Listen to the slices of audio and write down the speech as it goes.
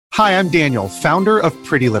Hi, I'm Daniel, founder of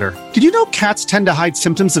Pretty Litter. Did you know cats tend to hide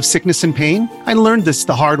symptoms of sickness and pain? I learned this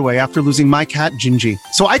the hard way after losing my cat, Gingy.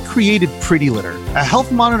 So I created Pretty Litter, a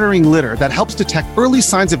health monitoring litter that helps detect early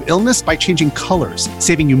signs of illness by changing colors,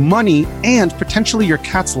 saving you money and potentially your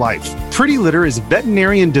cat's life. Pretty Litter is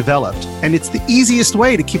veterinarian developed, and it's the easiest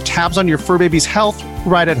way to keep tabs on your fur baby's health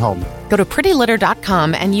right at home. Go to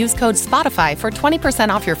prettylitter.com and use code SPOTIFY for 20%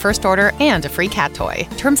 off your first order and a free cat toy.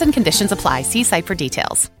 Terms and conditions apply. See site for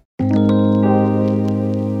details.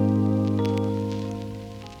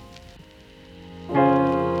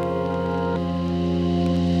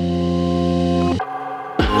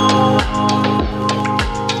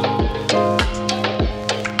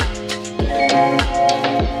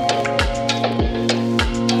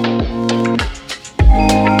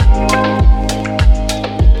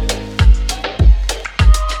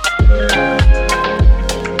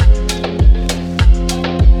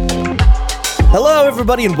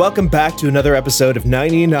 Everybody, and welcome back to another episode of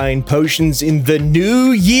 99 Potions in the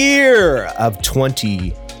new year of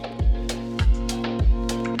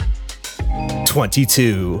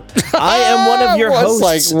 2022. I am one of your hosts.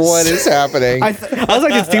 Like, what is happening? I was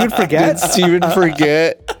like, did Steven forget? Did Steven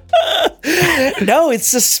forget? No, it's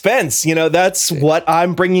suspense. You know, that's what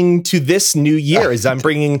I'm bringing to this new year. Is I'm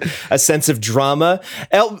bringing a sense of drama.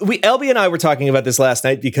 LB and I were talking about this last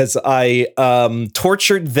night because I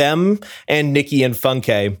tortured them and Nikki and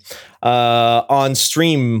Funke on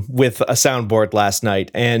stream with a soundboard last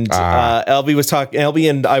night, and LB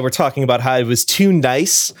and I were talking about how I was too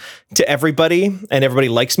nice to everybody, and everybody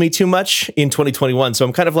likes me too much in 2021. So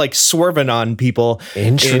I'm kind of like swerving on people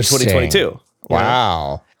in 2022.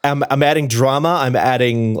 Wow. I'm adding drama. I'm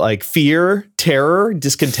adding like fear, terror,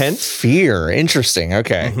 discontent. Fear. Interesting.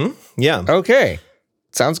 Okay. Mm-hmm. Yeah. Okay.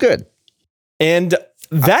 Sounds good. And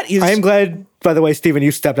that is... I am glad, by the way, Steven, you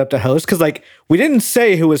stepped up to host, because like we didn't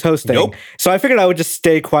say who was hosting. Nope. So I figured I would just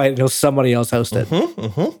stay quiet until somebody else hosted. Mm-hmm,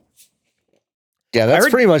 mm-hmm. Yeah, that's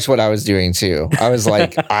pretty much what I was doing too. I was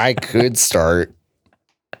like, I could start.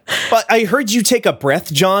 But I heard you take a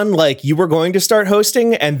breath, John, like you were going to start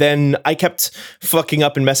hosting, and then I kept fucking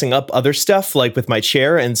up and messing up other stuff, like with my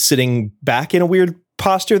chair and sitting back in a weird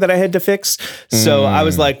posture that I had to fix. So I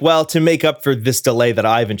was like, well, to make up for this delay that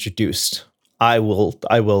I've introduced, I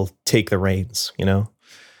will take the reins, you know?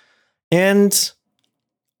 And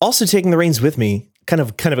also taking the reins with me, kind of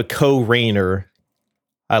a co-reigner,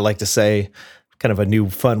 I like to say, kind of a new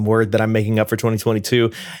fun word that I'm making up for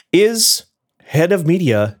 2022, is Head of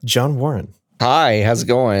Media, John Warren. Hi, how's it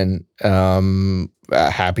going?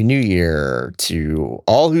 Happy New Year to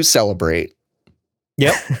all who celebrate.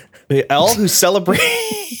 Yep. All who celebrate.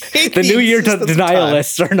 The New Year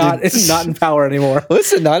denialists are not in power anymore.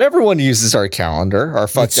 Listen, not everyone uses our calendar, our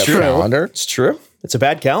fucked up calendar. It's true. It's a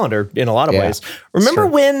bad calendar in a lot of ways. Remember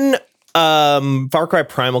when Far Cry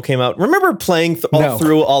Primal came out? Remember playing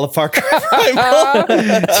through all of Far Cry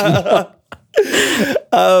Primal?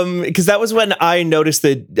 Because that was when I noticed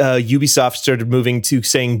that Ubisoft started moving to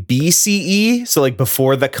saying BCE, so like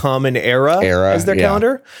before the Common Era as their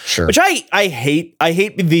calendar. Sure. Which I hate. I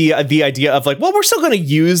hate the idea of like, well, we're still going to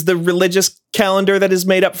use the religious calendar that is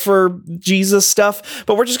made up for Jesus stuff,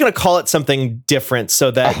 but we're just going to call it something different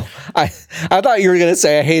so that I thought you were going to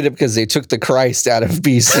say I hate it because they took the Christ out of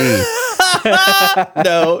BC.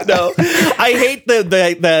 No. I hate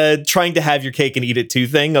the trying to have your cake and eat it too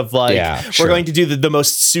thing of like, we're going to do the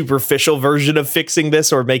most superficial version of fixing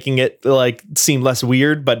this or making it like seem less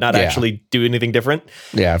weird, but not actually do anything different.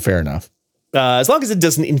 Yeah, fair enough. As long as it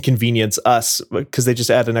doesn't inconvenience us, because they just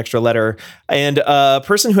add an extra letter. And a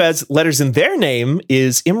person who has letters in their name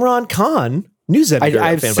is Imran Khan, news editor. I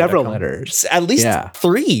have several letters. At least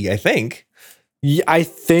 3, I think. Yeah, I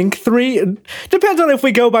think 3. Depends on if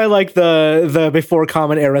we go by like the before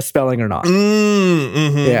Common Era spelling or not.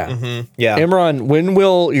 Yeah. Imran, when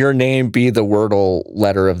will your name be the Wordle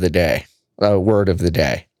letter of the day? Word of the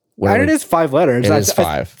day. It is 5 letters. It is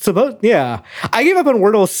 5. I gave up on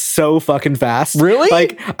Wordle so fucking fast. Really?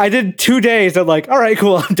 Like I did 2 days. I'm like, all right,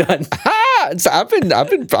 cool, I'm done.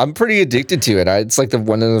 I'm pretty addicted to it. It's like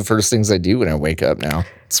one of the first things I do when I wake up now.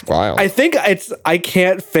 It's wild. I think I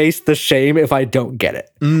can't face the shame if I don't get it.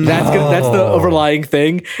 That's the overlying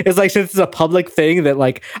thing. It's like, since it's a public thing that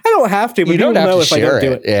like I don't have to, but you don't have know to if I don't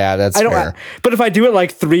do it. Yeah, that's fair. But if I do it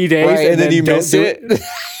like 3 days and then you miss it,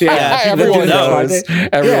 everyone knows.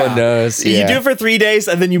 Everyone knows. You do it for 3 days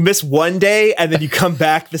and then you miss 1 day and then you come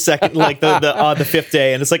back the second, like the 5th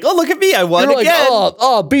day, and it's like, oh, look at me, I won again.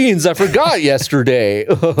 Oh, beans, I forgot yesterday.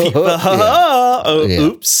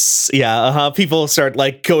 Oops. Yeah. People start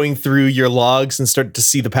like going through your logs and start to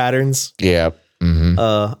see the patterns. Yeah. Mm-hmm.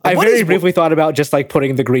 I very briefly thought about just like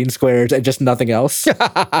putting the green squares and just nothing else.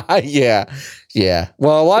 Yeah.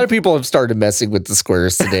 Well, a lot of people have started messing with the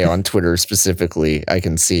squares today on Twitter specifically, I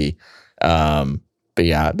can see. But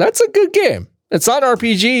yeah, that's a good game. It's not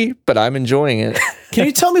RPG, but I'm enjoying it. Can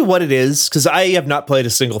you tell me what it is? Because I have not played a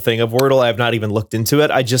single thing of Wordle. I have not even looked into it.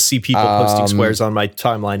 I just see people posting squares on my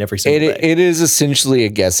timeline every single day. It is essentially a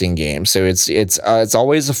guessing game. So it's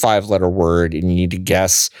always a 5-letter word, and you need to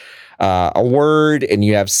guess a word, and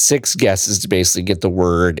you have 6 guesses to basically get the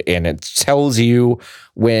word, and it tells you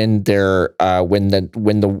when the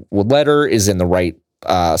letter is in the right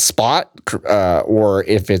spot, or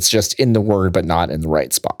if it's just in the word but not in the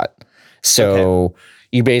right spot. So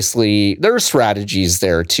you basically, there are strategies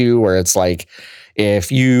there too, where it's like,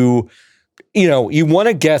 if you want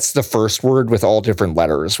to guess the first word with all different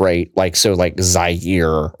letters, right? Like, so like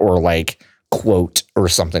Zaire or like quote or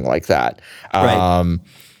something like that. Right.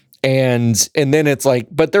 And then it's like,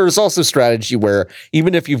 but there's also strategy where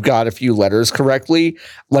even if you've got a few letters correctly,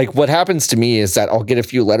 like what happens to me is that I'll get a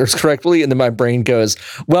few letters correctly, and then my brain goes,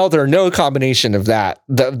 well, there are no combination of that.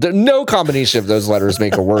 No combination of those letters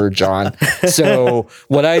make a word, John. So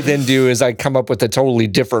what I then do is I come up with a totally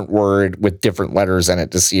different word with different letters in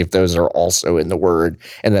it to see if those are also in the word.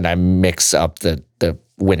 And then I mix up the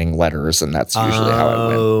winning letters, and that's usually how I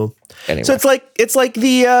win. Anyway. So it's like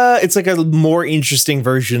a more interesting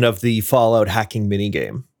version of the Fallout hacking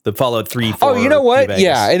minigame, the Fallout 3. 4, oh, you know what? Vegas.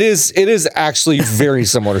 Yeah, it is. It is actually very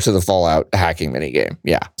similar to the Fallout hacking minigame.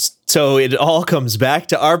 Yeah. So it all comes back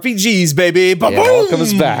to RPGs, baby. Ba-boom! It all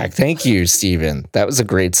comes back. Thank you, Steven. That was a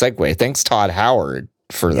great segue. Thanks, Todd Howard,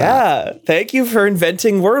 for that. Yeah, thank you for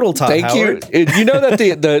inventing Wordle, Todd Howard. You. Do you know that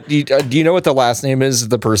do you know what the last name is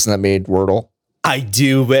of the person that made Wordle? I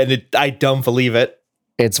do, and I don't believe it.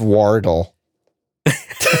 It's Wardle.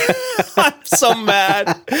 I'm so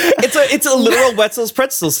mad. It's a literal Wetzel's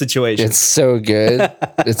Pretzel situation. It's so good.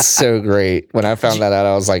 It's so great. When I found that out,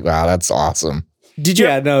 I was like, wow, that's awesome. Did you?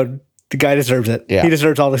 Yeah, no, the guy deserves it. Yeah. He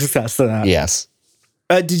deserves all the success to that. Yes.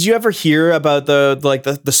 Did you ever hear about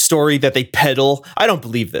the story that they peddle? I don't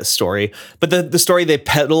believe this story, but the story they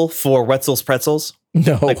peddle for Wetzel's Pretzels?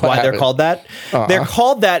 No. Like why they're called that? They're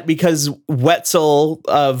called that because Wetzel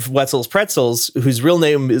of Wetzel's Pretzels, whose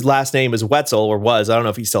last name is Wetzel, or was, I don't know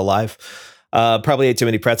if he's still alive. Probably ate too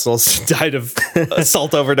many pretzels, died of a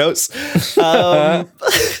salt overdose.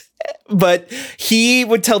 But he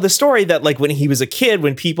would tell the story that like when he was a kid,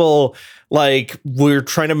 when people like were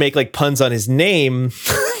trying to make like puns on his name,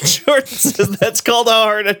 Jordan says that's called a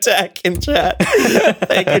heart attack in chat.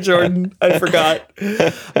 Thank you, Jordan. I forgot.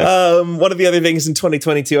 One of the other things in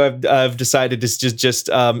 2022 I've decided is just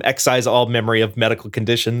excise all memory of medical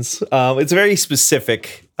conditions. It's a very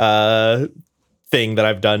specific thing that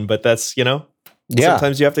I've done, but that's,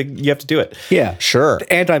 sometimes you have to do it. Yeah, sure.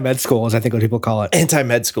 Anti-med school is, I think, what people call it.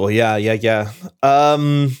 Anti-med school. Yeah. He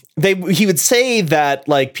would say that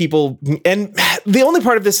like people, and the only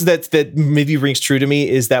part of this is that maybe rings true to me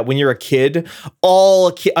is that when you're a kid,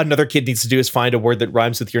 another kid needs to do is find a word that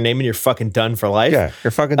rhymes with your name, and you're fucking done for life. Yeah,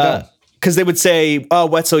 you're fucking done. Because they would say, "Oh,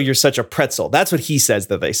 Wetzel, you're such a pretzel." That's what he says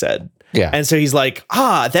that they said. Yeah, and so he's like,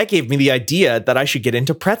 that gave me the idea that I should get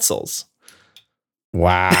into pretzels.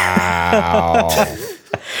 Wow.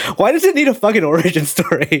 Why does it need a fucking origin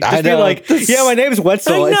story? Just I know. Be like, yeah, my name's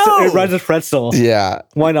Wetzel. It rhymes with pretzel. Yeah.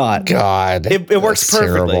 Why not? God. It works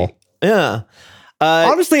perfectly. Terrible. Yeah.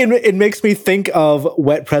 Honestly, it makes me think of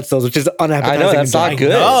wet pretzels, which is unappetizing. I know, that's not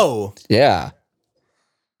good. No. Yeah.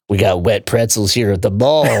 We got wet pretzels here at the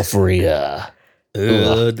mall for you.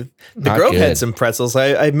 The Grove had some pretzels.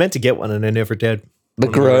 I meant to get one and I never did. The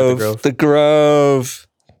Grove.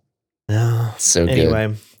 No. So good. Anyway,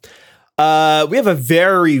 we have a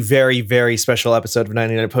very, very, very special episode of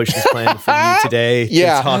 99 Potions planned for you today.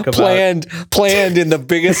 Yeah, to talk about. planned in the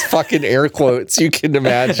biggest fucking air quotes you can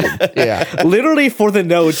imagine. Yeah, literally for the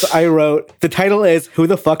notes I wrote, the title is "Who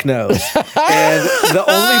the Fuck Knows," and the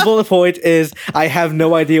only bullet point is I have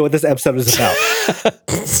no idea what this episode is about.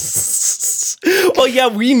 Well, yeah,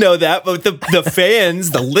 we know that, but the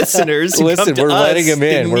fans, the listeners, who listen, come to we're us letting them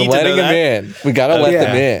in. We're letting them in. We gotta let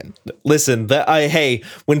them in. Listen, hey,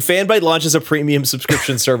 when Fanbyte launches a premium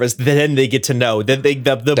subscription service, then they get to know. Then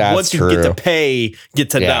the ones who get to pay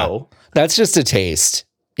get to know. That's just a taste.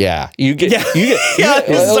 Yeah, you get. This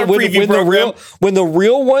is our preview program. When the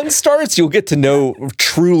real one starts, you'll get to know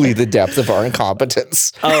truly the depth of our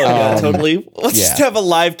incompetence. Oh yeah, totally. Let's just have a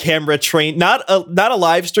live camera train, not a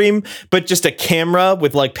live stream, but just a camera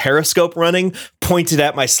with like Periscope running, pointed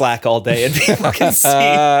at my Slack all day and people can see.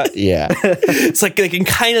 Yeah. It's like they can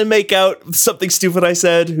kind of make out something stupid I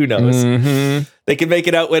said. Who knows? Mm-hmm. They can make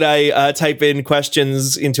it out when I type in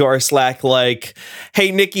questions into our Slack like,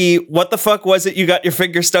 hey, Nikki, what the fuck was it you got your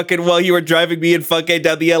finger stuck in while you were driving me and fucking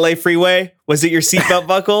down the LA freeway? Was it your seatbelt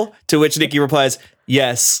buckle? To which Nikki replies,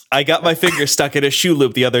 yes, I got my finger stuck in a shoe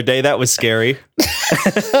loop the other day. That was scary.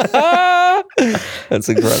 That's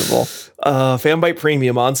incredible. Fanbyte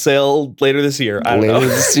Premium on sale later this year. I don't know. Later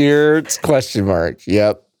this year, it's question mark.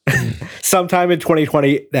 Yep. Sometime in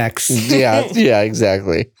 2020 next. Yeah,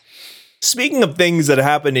 exactly. Speaking of things that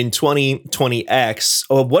happened in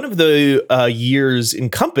 2020X, one of the years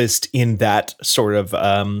encompassed in that sort of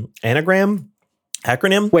acronym.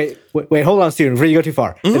 Wait, hold on, Steven, before you go too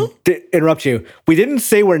far. Interrupt you. We didn't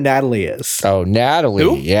say where Natalie is. Oh, Natalie.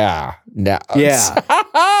 Who? Yeah. Yeah.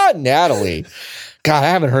 Natalie. God, I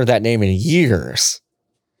haven't heard that name in years.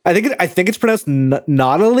 I think it's pronounced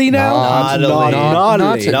Natalie now. Natalie.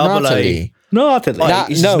 It's not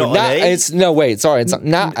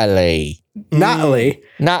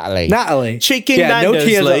Natalie. Natalie. Cheeky Yeah, no Nando's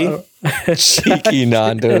T Lee. Cheeky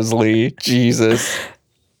Nando's Lee. Jesus.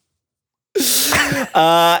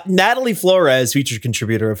 Natalie Flores, featured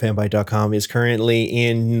contributor of fanbyte.com, is currently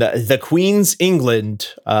in the Queen's England.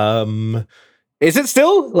 Is it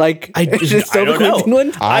still? Is it still I the don't Queen's know.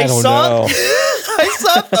 England? I don't know. I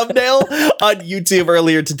saw a thumbnail on YouTube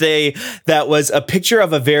earlier today that was a picture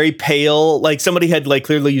of a very pale, like somebody had like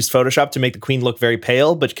clearly used Photoshop to make the Queen look very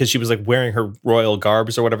pale, but because she was like wearing her royal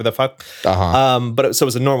garbs or whatever the fuck. But it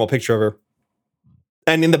was a normal picture of her.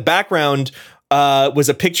 And in the background was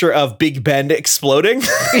a picture of Big Ben exploding.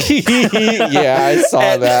 Yeah, I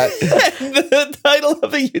saw that. And the title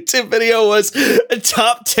of the YouTube video was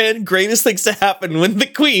Top 10 Greatest Things to Happen When the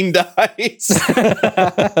Queen Dies.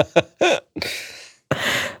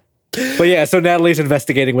 But yeah, so Natalie's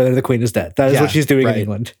investigating whether the Queen is dead. That is what she's doing in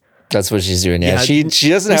England. That's what she's doing. Yeah, she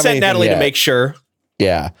doesn't have sent anything Natalie yet. to make sure.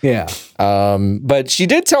 Yeah. Yeah. But she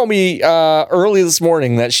did tell me early this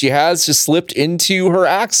morning that she has just slipped into her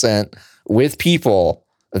accent with people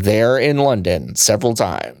there in London several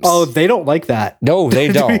times. Oh, they don't like that. No, they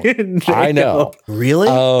don't. I know. Really?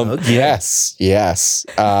 Yes,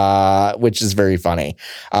 which is very funny.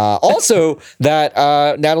 Also, that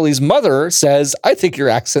Natalie's mother says, I think your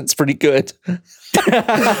accent's pretty good.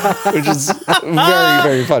 Which is very,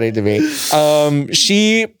 very funny to me.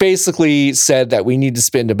 She basically said that we need to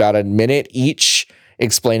spend about a minute each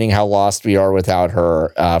explaining how lost we are without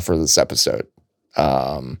her for this episode.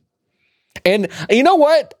 And you know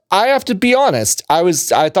what? I have to be honest. I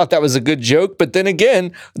thought that was a good joke, but then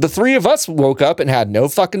again, the three of us woke up and had no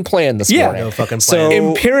fucking plan this morning. No fucking plan. So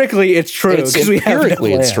Empirically, it's true.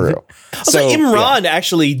 Empirically, it's true. Also, Imran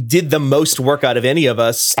actually did the most work out of any of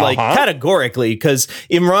us, like categorically, because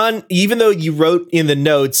Imran, even though you wrote in the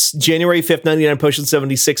notes, January 5th, 99 Potion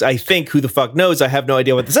 76, I think, who the fuck knows? I have no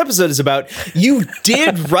idea what this episode is about. You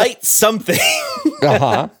did write something.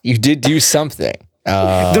 You did do something.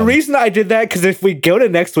 The reason I did that, because if we go to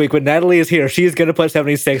next week when Natalie is here, she is going to put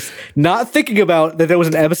 76, not thinking about that there was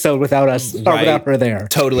an episode without us or without her there.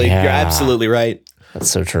 Totally. Yeah. You're absolutely right.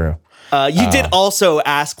 That's so true. You did also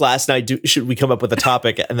ask last night, should we come up with a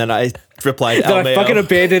topic? And then I replied, Then I fucking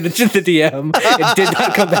abandoned it to the DM and did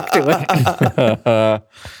not come back to it.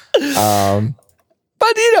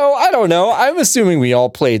 But, I don't know. I'm assuming we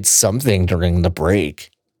all played something during the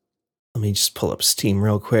break. Let me just pull up Steam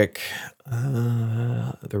real quick.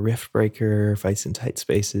 The Rift Breaker, Fights in Tight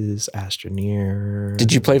Spaces, Astroneer.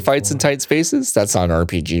 Did you play Fights in Tight Spaces? That's not an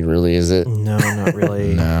RPG, really, is it? No, not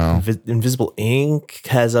really. No. Invisible Ink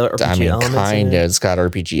has RPG elements kind in of. it. It's got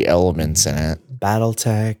RPG elements in it.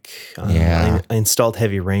 BattleTech. Yeah. I installed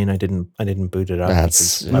Heavy Rain. I didn't boot it up.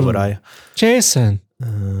 That's- Why would I? Jason.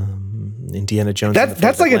 Indiana Jones.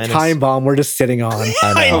 That's like a time bomb we're just sitting on. I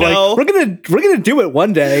I'm know. like, we're gonna do it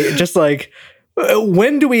one day. Just like,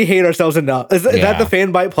 when do we hate ourselves enough? Is that the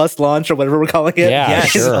Fanbyte Plus launch or whatever we're calling it? Yeah, Yes.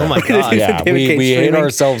 sure. Oh my God. Yeah, David we Cage hate streaming.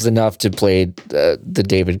 ourselves enough to play the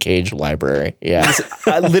David Cage library. Yeah.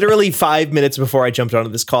 Literally 5 minutes before I jumped onto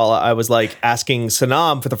this call, I was like asking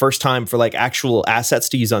Sanam for the first time for like actual assets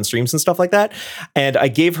to use on streams and stuff like that. And I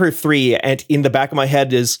gave her 3. And in the back of my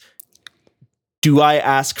head is, do I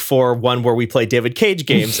ask for one where we play David Cage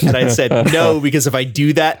games? And I said, no, because if I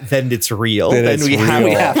do that, then it's real. Then Then it's we real.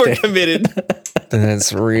 have we're committed. Then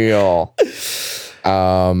it's real.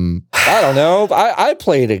 I don't know. I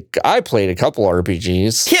played a couple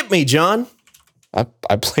RPGs. Hit me, John. I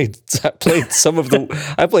played some of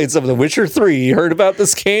the Witcher 3. You heard about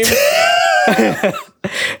this game?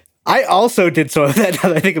 I also did some of that. Now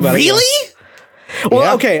that I think about it. Really? Well,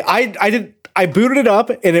 Yeah. okay. I I booted it up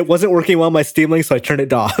and it wasn't working well on my Steam Link, so I turned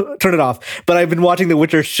it off. But I've been watching The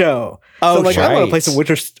Witcher show. So I'm like, I want to play some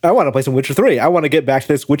Witcher. I want to play some Witcher 3. I want to get back to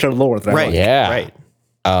this Witcher lore. Right. Right.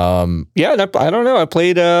 And I don't know. I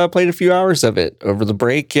played a few hours of it over the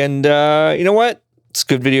break, and you know what? It's a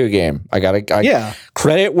good video game. I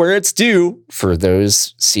credit where it's due for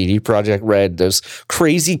those CD Projekt Red, those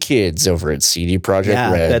crazy kids over at CD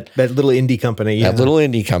Projekt Red. That little indie company. That little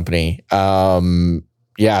indie company.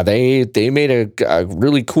 They made a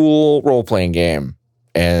really cool role-playing game.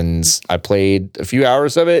 And I played a few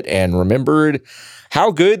hours of it and remembered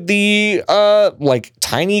how good the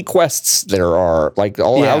tiny quests there are,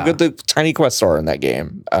 how good the tiny quests are in that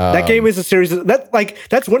game. That game is a series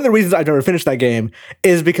that's one of the reasons I've never finished that game,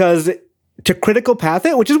 is because to critical path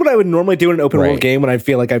it, which is what I would normally do in an open world game when I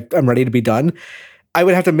feel like I'm ready to be done, I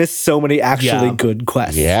would have to miss so many actually good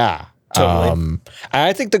quests. Yeah. Totally.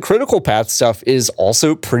 I think the critical path stuff is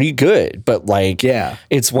also pretty good, but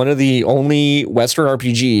it's one of the only Western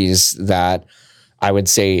RPGs that I would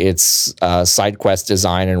say its side quest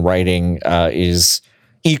design and writing is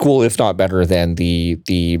equal, if not better, than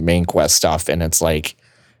the main quest stuff. And it's like,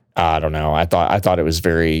 I don't know. I thought it was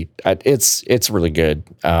it's really good.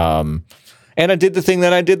 And I did the thing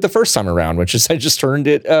that I did the first time around, which is I just turned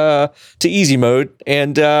it to easy mode,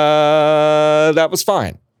 and that was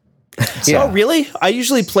fine. Oh, really? I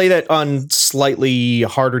usually play that on slightly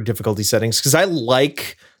harder difficulty settings because I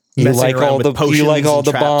like messing around with potions. You like all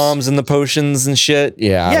the traps. bombs and the potions and shit.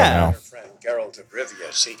 Yeah. I don't know. Friend Geralt of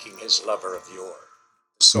Rivia seeking his lover of yore.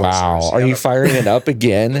 Wow, are you firing it up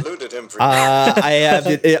again?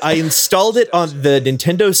 I installed it on the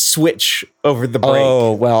Nintendo Switch over the break.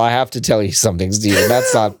 Oh, well, I have to tell you something, Steven.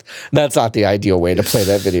 That's not the ideal way to play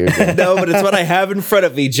that video game. No, but it's what I have in front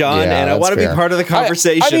of me, John, and I want to be part of the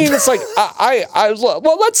conversation. I mean, it's like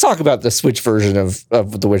well, let's talk about the Switch version of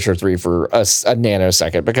The Witcher 3 for a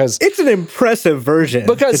nanosecond, because it's an impressive version.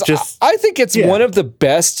 Because I think it's one of the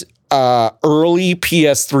best early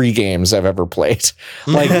PS3 games I've ever played.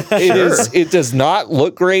 Like it does not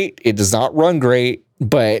look great, it does not run great,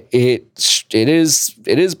 but it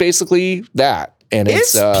is basically that, and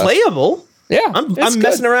it's playable. Yeah, I'm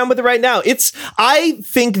messing around with it right now. I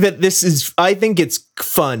think it's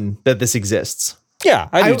fun that this exists. Yeah,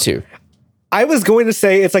 I do too. I was going to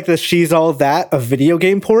say it's like the She's All That of video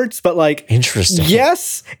game ports, but like, interesting.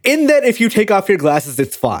 Yes, in that if you take off your glasses,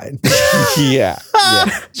 it's fine. Yeah,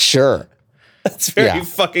 sure. That's very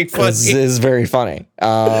fucking funny. It's very funny.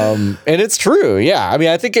 And it's true. Yeah. I mean,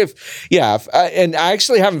 I think and I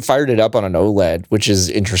actually haven't fired it up on an OLED, which is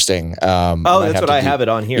interesng. That's what I have it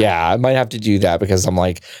on here. Yeah, I might have to do that because I'm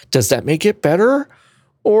like, does that make it better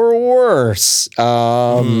or worse?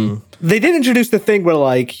 They did introduce the thing where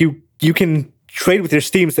like you can trade with your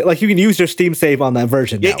Steam, like you can use your Steam save on that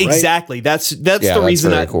version. Now, right? Exactly. That's the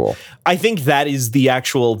reason cool. I think that is the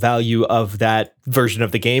actual value of that version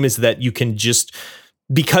of the game, is that you can just,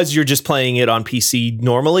 because you're just playing it on PC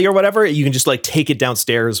normally or whatever, you can just like take it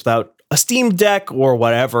downstairs without a Steam Deck or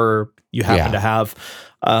whatever you happen to have.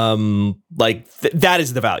 That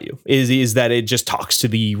is the value, is that it just talks to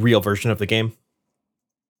the real version of the game.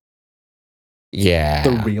 Yeah,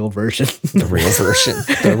 the real version. The real version.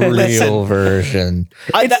 The real version.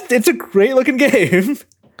 It's a great looking game.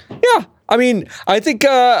 Yeah, I mean, I think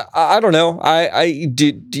I don't know.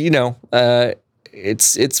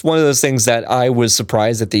 It's one of those things that I was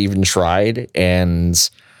surprised that they even tried, and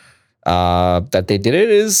that they did it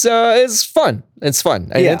is fun. It's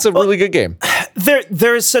fun. And it's a really good game.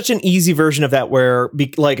 There is such an easy version of that where,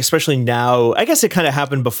 like, especially now, I guess it kind of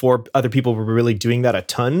happened before other people were really doing that a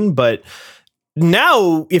ton, but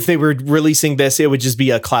now, if they were releasing this, it would just be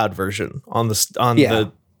a cloud version on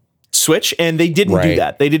the Switch, and they didn't do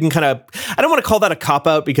that. They didn't I don't want to call that a cop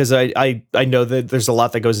out, because I know that there's a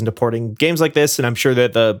lot that goes into porting games like this, and I'm sure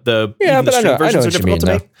that the stream versions are difficult to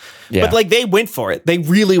make. Yeah. But like, they went for it. They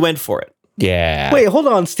really went for it. Yeah. Wait, hold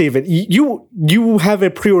on, Steven. You have a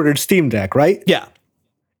pre-ordered Steam Deck, right? Yeah.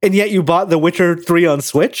 And yet you bought The Witcher 3 on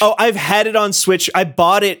Switch? Oh, I've had it on Switch. I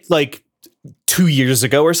bought it like 2 years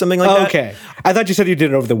ago or something like that. Okay. I thought you said you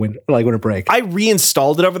did it over the winter break. I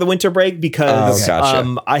reinstalled it over the winter break because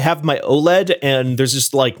I have my OLED and there's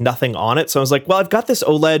just like nothing on it. So I was like, well, I've got this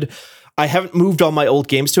OLED. I haven't moved all my old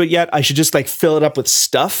games to it yet. I should just like fill it up with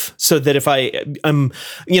stuff so that if I'm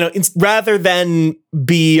rather than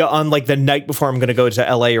be on like the night before I'm going to go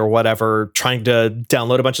to LA or whatever, trying to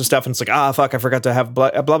download a bunch of stuff, and it's like, fuck, I forgot to have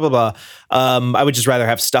blah, blah, blah, blah. I would just rather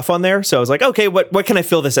have stuff on there. So I was like, okay, what can I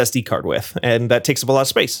fill this SD card with? And that takes up a lot of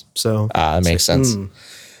space. So that makes sense.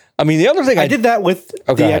 I mean, the other thing I did that with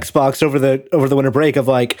the ahead. Xbox over the winter break of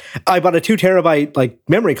like, I bought a 2 terabyte like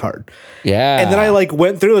memory card. Yeah. And then I like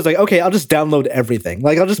went through, I was like, okay, I'll just download everything.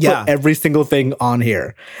 Like I'll just put every single thing on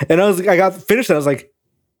here. And I got finished and I was like,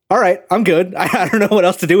 all right, I'm good. I don't know what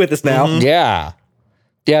else to do with this now. Yeah.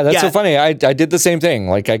 Yeah, that's so funny. I did the same thing.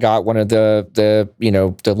 Like I got one of the the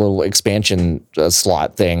little expansion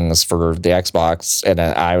slot things for the Xbox, and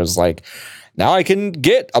I was like, now I can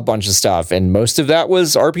get a bunch of stuff, and most of that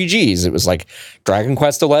was RPGs. It was like Dragon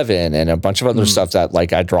Quest XI and a bunch of other stuff that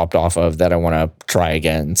like I dropped off of that I want to try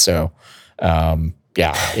again. So,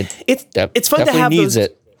 it's fun to have needs those,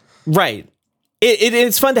 it. Right.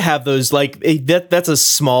 It's fun to have those, like that's a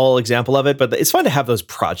small example of it, but it's fun to have those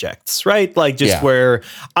projects, right? Like just where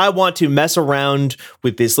I want to mess around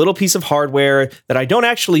with this little piece of hardware that I don't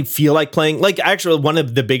actually feel like playing. Like actually one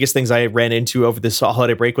of the biggest things I ran into over this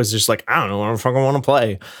holiday break was just like, I don't know what I fucking want to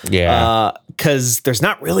play. Yeah. Cause there's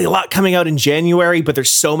not really a lot coming out in January, but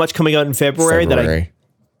there's so much coming out in February. That I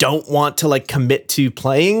don't want to like commit to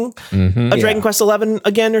playing a Dragon Quest XI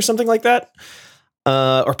again or something like that.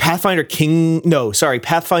 Or Pathfinder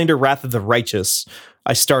Pathfinder Wrath of the Righteous.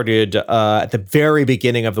 I started at the very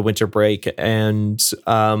beginning of the winter break and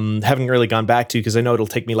haven't really gone back to because I know it'll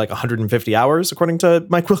take me like 150 hours according to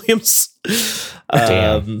Mike Williams.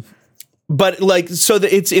 But like, so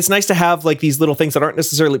it's nice to have like these little things that aren't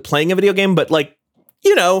necessarily playing a video game, but like,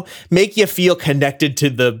 make you feel connected to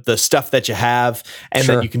the stuff that you have, and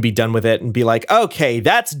then you can be done with it and be like, okay,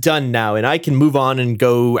 that's done now, and I can move on and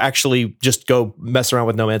go mess around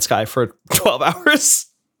with No Man's Sky for 12 hours.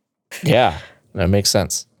 Yeah, that makes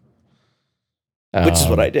sense. Which is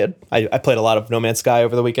what I did. I played a lot of No Man's Sky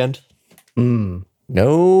over the weekend.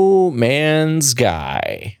 No Man's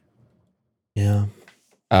Sky. Yeah.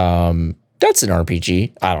 That's an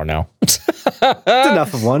RPG. I don't know. It's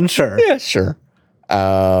enough of one, sure. Yeah, sure.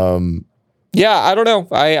 I don't know.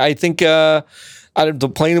 I think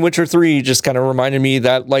playing The Witcher 3 just kind of reminded me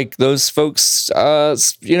that like those folks,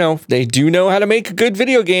 they do know how to make a good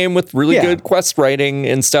video game with really good quest writing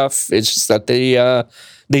and stuff. It's just that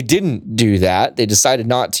they didn't do that. They decided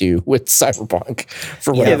not to with Cyberpunk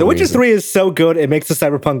for whatever The Witcher reason. 3 is so good it makes the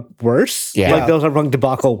Cyberpunk worse. Yeah. Like the Cyberpunk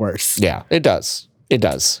debacle worse. Yeah, it does. It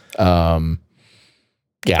does. I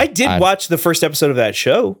did watch the first episode of that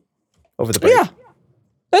show over the break. Yeah.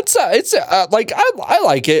 It's like I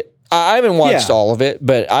like it. I haven't watched all of it,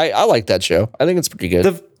 but I like that show. I think it's pretty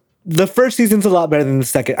good. The first season's a lot better than the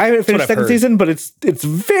second. I haven't finished the second season, but it's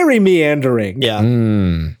very meandering. Yeah.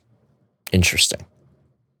 Interesting.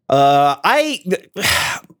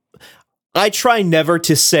 I try never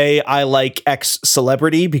to say I like X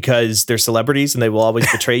celebrity because they're celebrities and they will always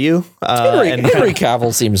betray you. Henry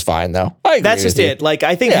Cavill seems fine though. I agree that's just with you. it. Like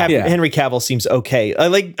I think Henry Cavill seems okay.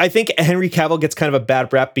 I think Henry Cavill gets kind of a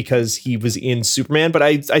bad rap because he was in Superman. But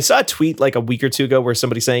I saw a tweet like a week or two ago where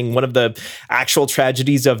somebody saying one of the actual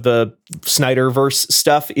tragedies of the Snyderverse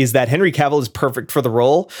stuff is that Henry Cavill is perfect for the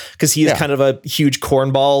role because he is kind of a huge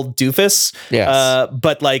cornball doofus. Yes.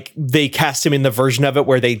 But like they cast him in the version of it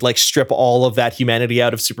where they like strip all of that humanity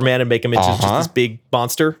out of Superman and make him into just this big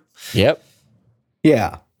monster. Yep.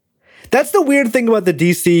 Yeah. That's the weird thing about the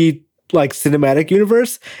DC like cinematic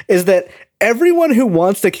universe is that everyone who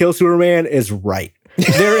wants to kill Superman is right.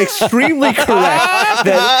 They're extremely correct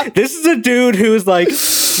that this is a dude who's like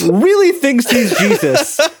really thinks he's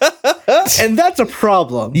Jesus. And that's a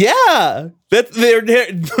problem. Yeah.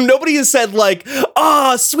 Nobody has said like,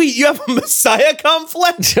 sweet, you have a Messiah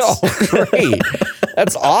complex. Oh, great.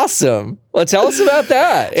 That's awesome. Well, tell us about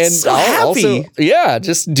that. And so happy. Also,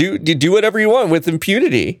 just do whatever you want with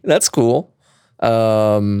impunity. That's cool.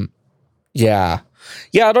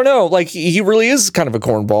 Yeah, I don't know. Like he really is kind of a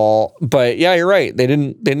cornball, but yeah, you're right. They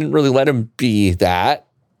didn't really let him be that.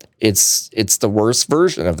 It's the worst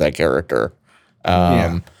version of that character.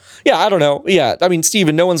 Yeah, I don't know. Yeah, I mean,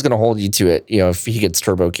 Steven, no one's going to hold you to it, if he gets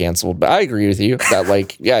Turbo canceled. But I agree with you that,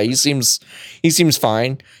 like, he seems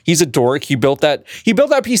fine. He's a dork. He built that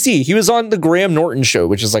PC. He was on the Graham Norton show,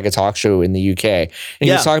 which is like a talk show in the UK, and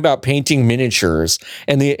he was talking about painting miniatures.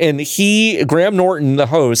 And Graham Norton, the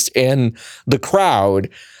host, and the crowd,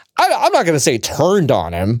 I'm not going to say turned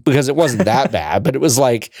on him because it wasn't that bad, but it was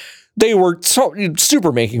like, they were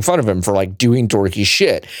super making fun of him for like doing dorky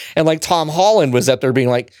shit. And like Tom Holland was up there being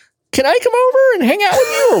like, can I come over and hang out with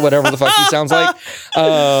you or whatever the fuck he sounds like?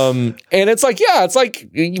 And it's like,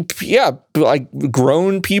 like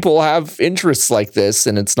grown people have interests like this.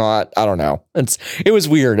 And it's not, I don't know. It was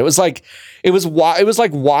weird. It was like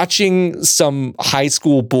watching some high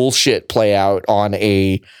school bullshit play out on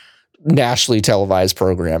a nationally televised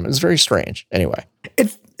program. It was very strange. Anyway.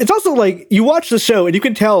 it's also like you watch the show and you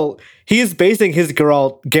can tell he is basing his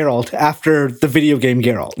Geralt after the video game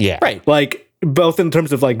Geralt. Yeah. Right. Like both in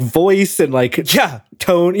terms of like voice and like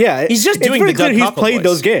tone. Yeah. He's just it's doing very the Doug clear he's Cockle played voice.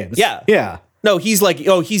 those games. Yeah. Yeah. No, he's like,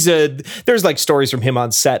 there's like stories from him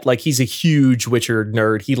on set. Like he's a huge Witcher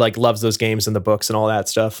nerd. He like loves those games and the books and all that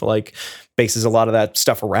stuff. Like bases a lot of that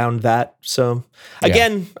stuff around that. So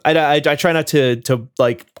again, I try not to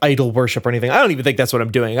like idol worship or anything. I don't even think that's what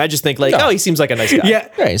I'm doing. I just think like, he seems like a nice guy. Yeah.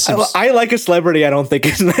 I like a celebrity. I don't think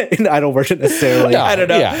it's in idol worship necessarily. I don't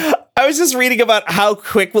know. Yeah. I was just reading about how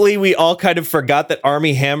quickly we all kind of forgot that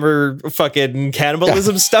Army Hammer fucking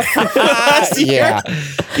cannibalism stuff from last year.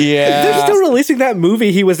 Yeah. They're still releasing that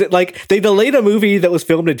movie. He was like, they delayed a movie that was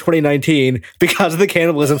filmed in 2019 because of the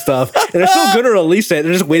cannibalism stuff. And they're still going to release it.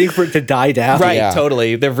 They're just waiting for it to die down. Right, Yeah.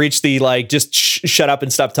 totally. They've reached the like, just shut up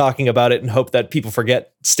and stop talking about it and hope that people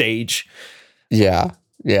forget stage. Yeah.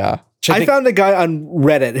 Yeah. I found a guy on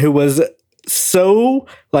Reddit who was so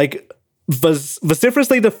like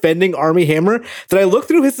vociferously defending Army Hammer that I looked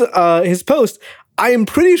through his post. I am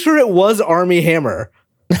pretty sure it was Army Hammer.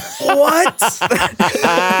 What?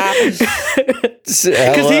 Because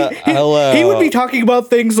he would be talking about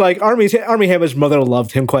things like Army Hammer's mother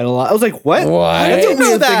loved him quite a lot. I was like, what? That's a didn't know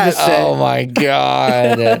weird thing to say. Oh my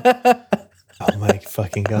God. Oh my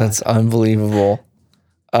fucking God. That's unbelievable.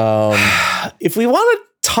 If we want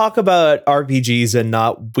to talk about RPGs and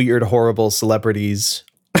not weird, horrible celebrities,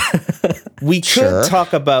 we could Sure.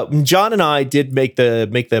 talk about. John and I did make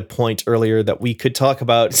the point earlier that we could talk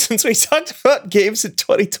about, since we talked about games in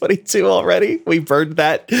 2022 already. We burned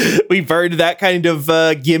that kind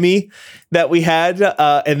of gimme that we had,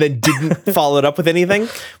 and then didn't follow it up with anything.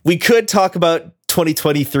 We could talk about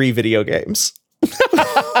 2023 video games.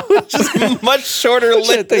 Which is a much shorter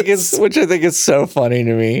list. Which I think is so funny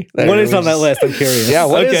to me. What is on that list? I'm curious. Yeah,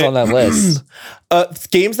 what is on that list?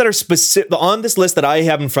 Games that are specific on this list that I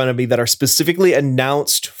have in front of me that are specifically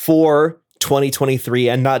announced for 2023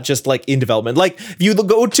 and not just like in development. Like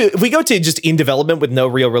if we go to just in development with no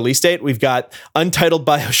real release date, we've got Untitled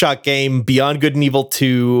BioShock game, Beyond Good and Evil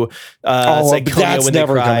 2, that's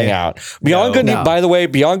never coming out. Beyond Good by the way,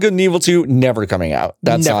 Beyond Good and Evil 2 never coming out.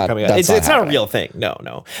 That's never not coming out. It's not a real thing.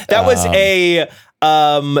 No. That was a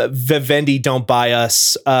Vivendi, don't buy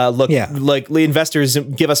us. Like the investors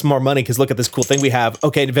give us more money because look at this cool thing we have.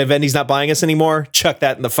 Okay, Vivendi's not buying us anymore. Chuck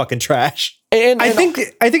that in the fucking trash. And I think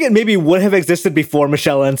it maybe would have existed before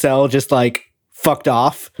Michel Ancel just like fucked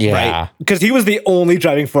off. Yeah. Right? Because he was the only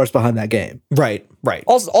driving force behind that game. Right.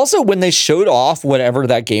 Also, when they showed off whatever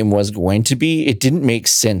that game was going to be, it didn't make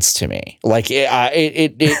sense to me. Like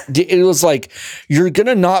it was like, you're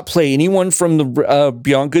gonna not play anyone from the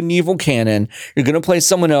Beyond Good and Evil canon. You're gonna play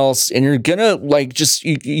someone else, and you're gonna like just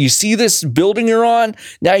you see this building you're on.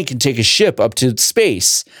 Now you can take a ship up to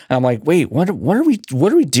space. And I'm like, wait, what are we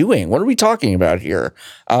doing? What are we talking about here?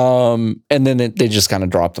 And then they just kind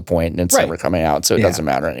of dropped the point, and it's never coming out, so it doesn't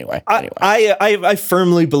matter anyway. I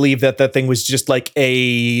firmly believe that thing was just like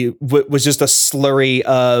a slurry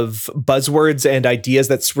of buzzwords and ideas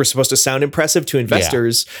that were supposed to sound impressive to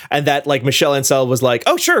investors, and that like Michel Ancel was like,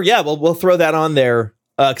 oh sure, yeah, we'll throw that on there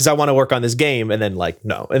because I want to work on this game, and then like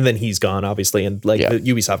no, and then he's gone obviously, and like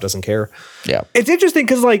Ubisoft doesn't care. Yeah, it's interesting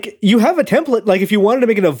because like you have a template. Like if you wanted to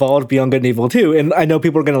make an evolved Beyond Good and Evil 2, and I know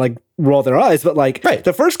people are gonna like roll their eyes, but like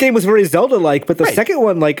the first game was very Zelda-like, but the second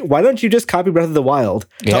one, like why don't you just copy Breath of the Wild?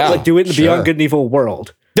 Like do it in the Beyond Good and Evil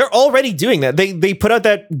world. They're already doing that. They put out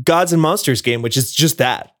that Gods and Monsters game, which is just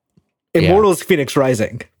that. Immortals Phoenix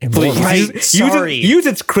Rising. Please. Right. Sorry. Use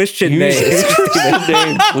its Christian name.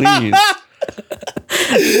 Please.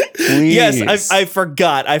 Please. Yes, I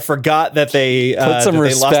forgot. I forgot that they put some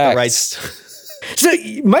respect. Lost the rights. So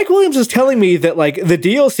Mike Williams is telling me that like the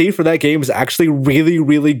DLC for that game is actually really,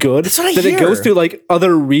 really good. That's what I hear. It goes to like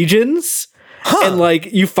other regions. And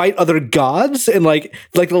like you fight other gods, and like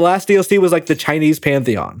the last DLC was like the Chinese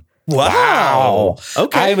pantheon. Wow.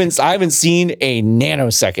 Okay. I haven't seen a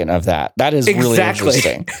nanosecond of that. That is really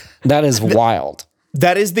interesting. That is wild.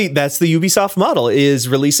 That's the Ubisoft model, is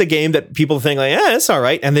release a game that people think like, it's all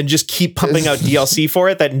right, and then just keep pumping out DLC for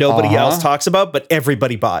it that nobody else talks about, but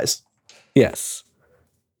everybody buys. Yes.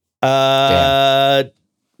 What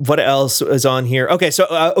else is on here? Okay,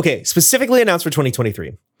 so specifically announced for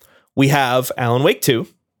 2023. We have Alan Wake 2,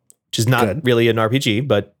 which is not really an RPG,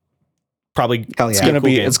 but probably it's going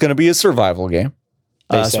to be a survival game.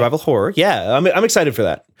 Survival horror. Yeah, I'm excited for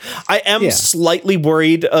that. I am slightly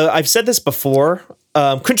worried. I've said this before.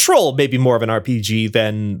 Control may be more of an RPG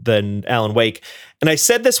than Alan Wake. And I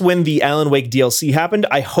said this when the Alan Wake DLC happened.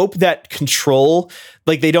 I hope that Control,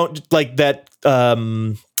 like they don't like that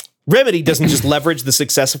Remedy doesn't just leverage the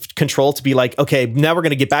success of Control to be like, okay, now we're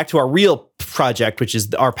going to get back to our real project, which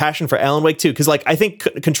is our passion for Alan Wake 2. Because like, I think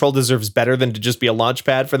Control deserves better than to just be a launch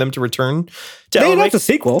pad for them to return to They Alan announced Wake. a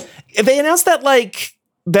sequel. They announced that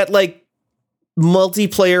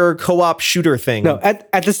multiplayer co-op shooter thing. No,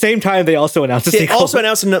 at the same time, they also announced a They sequel. also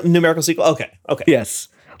announced a numerical sequel. Okay. Yes.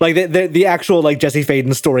 Like the actual like Jesse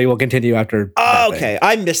Faden story will continue after. that thing. Okay,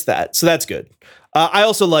 I missed that, so that's good. I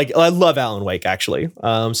love Alan Wake actually.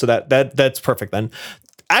 So that's perfect then.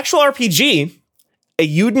 Actual RPG, a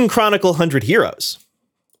Eiyuden Chronicle 100 Heroes.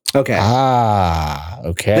 Okay.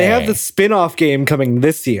 Okay. They have the spin-off game coming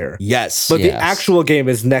this year. Yes. But the Yes. actual game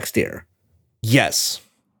is next year. Yes.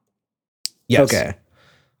 Okay.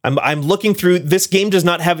 I'm looking through. This game does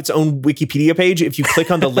not have its own Wikipedia page. If you click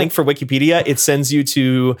on the link for Wikipedia, it sends you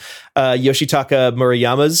to Yoshitaka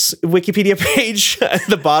Murayama's Wikipedia page. At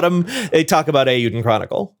the bottom, they talk about Eiyuden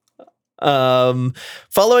Chronicle.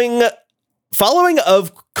 Following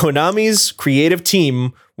of Konami's creative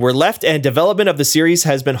team were left and development of the series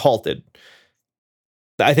has been halted.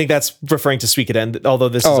 I think that's referring to Suikoden, although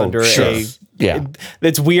this is under Yeah.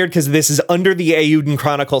 It's weird because this is under the Eiyuden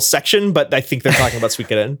Chronicle section, but I think they're talking about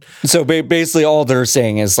Suikoden. So basically, all they're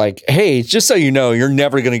saying is like, "Hey, just so you know, you're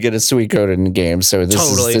never going to get a Suikoden game. So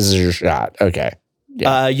this is your shot." Okay.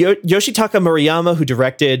 Yeah. Yoshitaka Murayama, who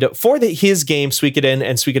directed for his game Suikoden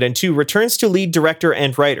and Suikoden 2, returns to lead director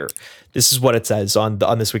and writer. This is what it says on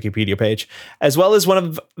this Wikipedia page, as well as one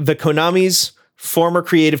of the Konami's former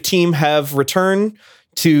creative team have returned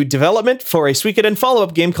to development for a Suikoden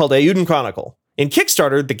follow-up game called Eiyuden Chronicle. In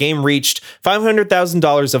Kickstarter, the game reached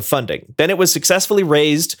 $500,000 of funding. Then it was successfully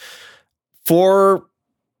raised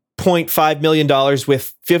 $4.5 million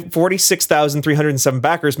with 46,307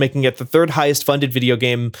 backers, making it the third highest funded video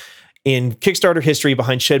game in Kickstarter history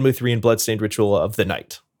behind Shenmue 3 and Bloodstained Ritual of the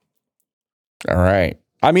Night. All right.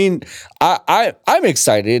 I mean, I'm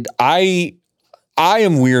excited. I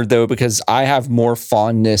am weird though because I have more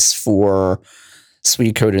fondness for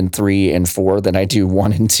Suikoden 3 and 4 than I do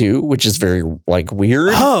 1 and 2, which is very like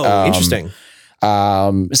weird. Oh, interesting.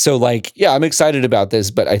 So like, yeah, I'm excited about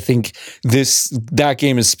this, but I think that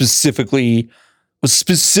game is specifically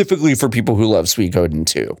for people who love Suikoden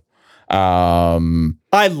 2.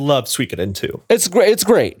 I love Suikoden 2. It's great. It's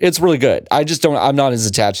great. It's really good. I'm not as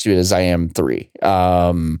attached to it as I am 3.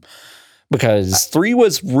 Because 3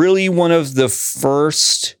 was really one of the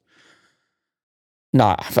first.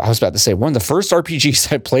 I was about to say one of the first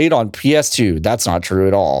RPGs I played on PS2. That's not true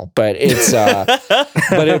at all. But it's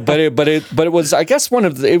but it was, I guess,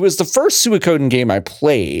 it was the first Suikoden game I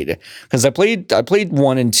played because I played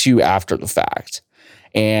 1 and 2 after the fact.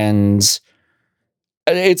 And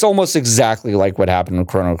it's almost exactly like what happened with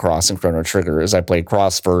Chrono Cross and Chrono Trigger. Is I played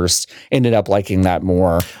Cross first, ended up liking that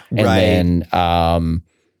more, and then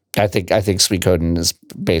I think Suikoden is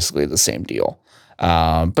basically the same deal.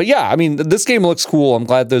 But yeah, I mean, this game looks cool. I'm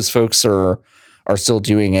glad those folks are still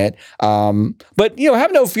doing it. But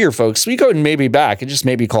have no fear, folks. Suikoden may be back. It just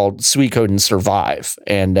may be called Suikoden Survive,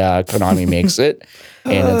 and Konami makes it,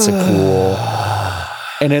 and it's a cool.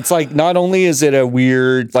 And it's like, not only is it a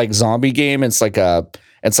weird like zombie game, it's like a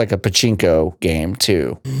pachinko game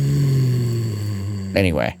too.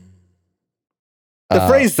 Anyway, the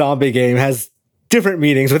phrase "zombie game" has different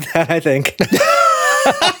meanings with that, I think.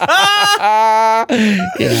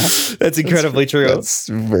 Yeah, that's incredibly true. That's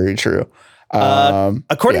very true.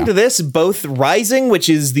 According to this, both Rising, which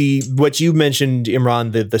is what you mentioned,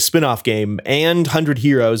 Imran, the spin-off game, and 100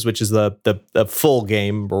 Heroes, which is the full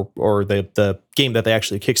game or the game that they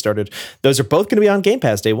actually kickstarted, those are both going to be on Game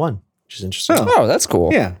Pass day one, which is interesting. Oh, that's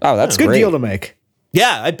cool. Yeah. Oh, that's good great. deal to make.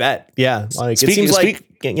 Yeah, I bet. Yeah. Like, it seems like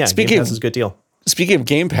Game Pass is a good deal. Speaking of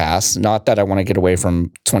Game Pass, not that I want to get away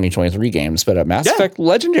from 2023 games, but Mass Effect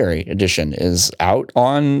Legendary Edition is out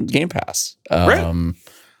on Game Pass,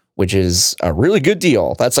 which is a really good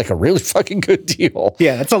deal. That's like a really fucking good deal.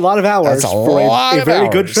 Yeah, that's a lot of hours for a very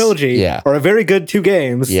good trilogy, or a very good 2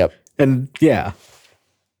 games. Yep. And yeah.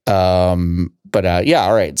 But yeah,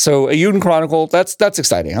 all right. So Eiyuden Chronicle, that's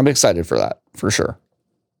exciting. I'm excited for that for sure.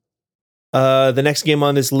 The next game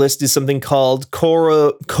on this list is something called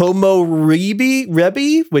Komorebi,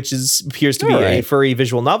 which appears to be a furry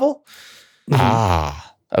visual novel.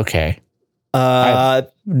 Okay. I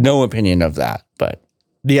have no opinion of that, but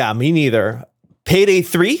yeah, me neither. Payday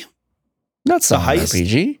 3. That's not an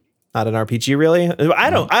RPG. Not an RPG, really.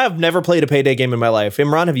 I have never played a Payday game in my life.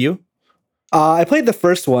 Imran, have you? I played the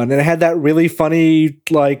first one, and it had that really funny,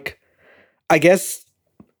 like, I guess,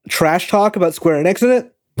 trash talk about Square Enix in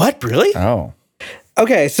it. What? Really? Oh.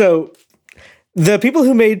 Okay, so the people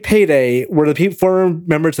who made Payday were the former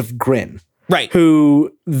members of Grin. Right.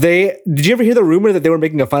 Who did you ever hear the rumor that they were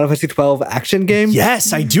making a Final Fantasy 12 action game?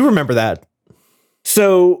 Yes, I do remember that.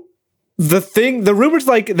 So the rumors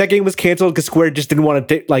like that game was canceled because Square just didn't want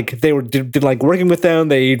to didn't like working with them.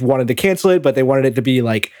 They wanted to cancel it, but they wanted it to be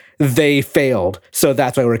like they failed, so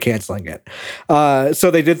that's why we're canceling it.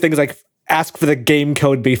 So they did things like ask for the game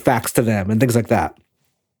code be faxed to them and things like that.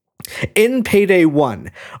 In Payday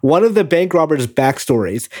 1, one of the bank robber's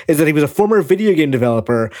backstories is that he was a former video game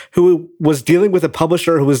developer who was dealing with a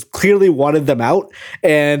publisher who was clearly wanted them out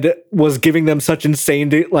and was giving them such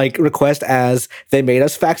insane request as they made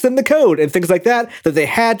us fax them the code and things like that they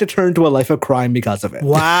had to turn to a life of crime because of it.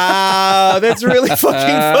 Wow, that's really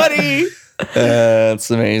fucking funny.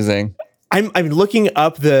 That's amazing. I'm looking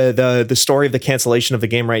up the story of the cancellation of the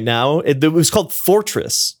game right now. It was called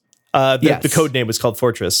Fortress. The code name was called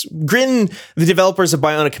Fortress. Grin, the developers of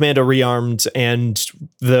Bionic Commando Rearmed and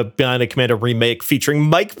the Bionic Commando remake featuring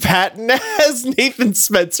Mike Patton as Nathan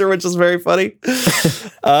Spencer, which is very funny.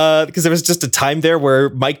 Because there was just a time there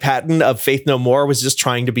where Mike Patton of Faith No More was just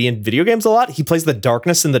trying to be in video games a lot. He plays the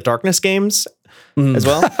Darkness in the Darkness games as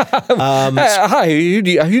well. Hi, who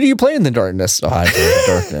do you play in the Darkness? Oh, I play the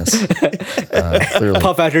Darkness. Clearly.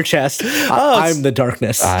 Puff out your chest. I'm the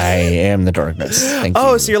Darkness. I am the Darkness. Thank you.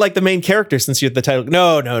 Oh, so you're like the main character since you're the title.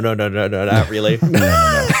 No, not really.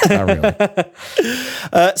 No, not really.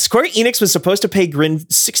 Square Enix was supposed to pay Grin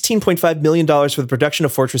 $16.5 million for the production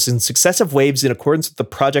of Fortress in successive waves in accordance with the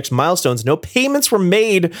project's milestones. No payments were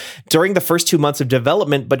made during the first 2 months of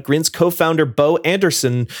development, but Grin's co-founder Bo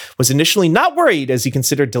Anderson was initially not worried as he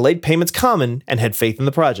considered delayed payments common and had faith in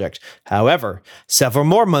the project. However, several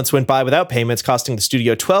more months went by without payments, costing the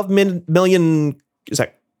studio 12 million, is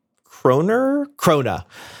that krona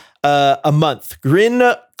a month.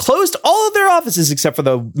 Grin closed all of their offices except for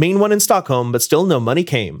the main one in Stockholm, but still no money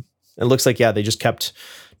came. It looks like, they just kept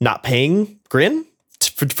not paying Grin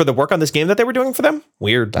for the work on this game that they were doing for them.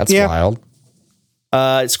 Weird. That's wild.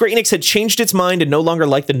 Square Enix had changed its mind and no longer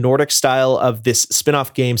liked the Nordic style of this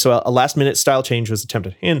spin-off game, so a last-minute style change was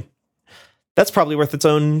attempted. And that's probably worth its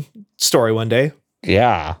own story one day.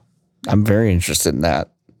 Yeah, I'm very interested in that.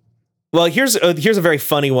 Well, here's a very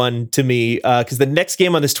funny one to me, because the next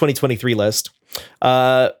game on this 2023 list,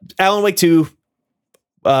 Alan Wake 2,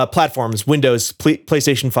 platforms, Windows,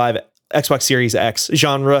 PlayStation 5, Xbox Series X,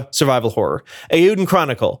 genre, survival horror. Eiyuden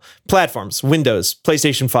Chronicle, platforms, Windows,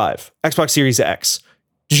 PlayStation 5, Xbox Series X,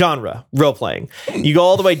 genre, role-playing. You go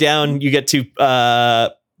all the way down, you get to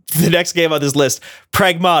the next game on this list,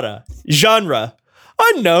 Pragmata, genre,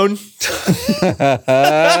 unknown.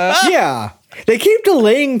 Yeah. They keep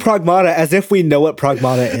delaying Pragmata as if we know what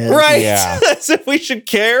Pragmata is. Right. Yeah. As if we should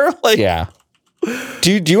care. Yeah.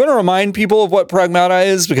 Do you want to remind people of what Pragmata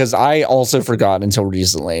is? Because I also forgot until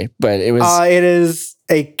recently, but it was... it is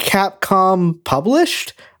a Capcom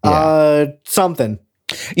published something.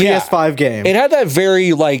 PS5 game. It had that very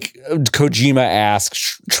Kojima-esque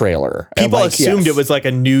trailer. People assumed it was like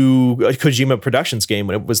a new Kojima Productions game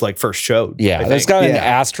when it was first showed. Yeah, there's got an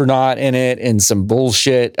astronaut in it and some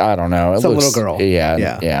bullshit. I don't know. It's a little girl.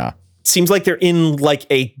 Yeah. Seems like they're in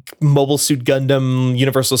a Mobile Suit Gundam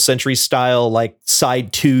Universal Century style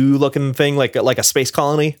side 2 looking thing, like a space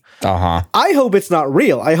colony. Uh-huh. I hope it's not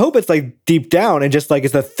real. I hope it's deep down and just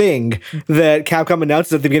it's a thing that Capcom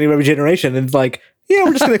announces at the beginning of every generation and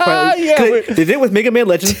we're just gonna quietly. They did it with Mega Man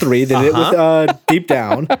Legends 3. They did it with Deep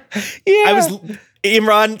Down. Yeah. I was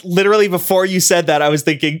Imran, literally before you said that, I was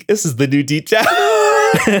thinking this is the new Deep Down.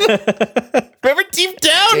 Remember Deep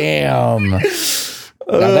Down? Damn.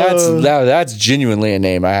 That's genuinely a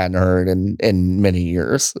name I hadn't heard in many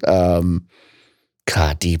years. God,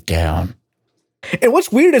 Deep Down. And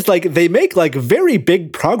what's weird is they make very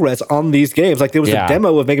big progress on these games. There was a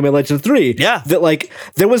demo of Mega Man Legends 3. Yeah. That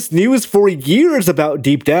there was news for years about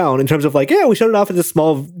Deep Down in terms of we showed it off at this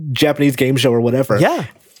small Japanese game show or whatever. Yeah.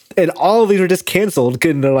 And all of these were just canceled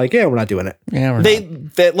and they're we're not doing it. Yeah, I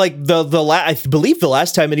believe the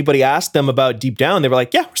last time anybody asked them about Deep Down, they were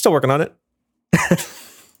like, yeah, we're still working on it.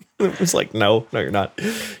 It was no, you're not.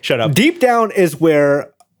 Shut up. Deep Down is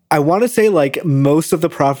where I want to say most of the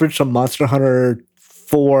profits from Monster Hunter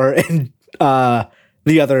 4 and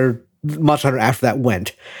the other Monster Hunter after that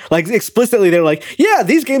went. Explicitly, they're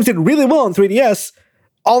these games did really well on 3DS.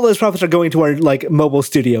 All those profits are going to our mobile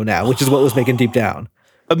studio now, which is what was making Deep Down.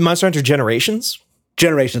 Monster Hunter Generations?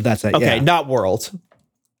 Generations, that's it. Okay, yeah. not World.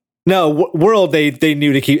 No, World, they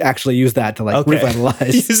knew to actually use that to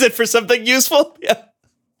revitalize. Use it for something useful? Yeah.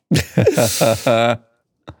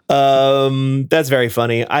 That's very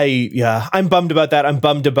funny. I'm bummed about that. I'm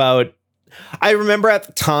bummed about. I remember at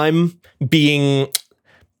the time being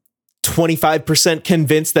 25%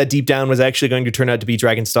 convinced that Deep Down was actually going to turn out to be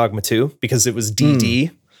Dragon's Dogma 2 because it was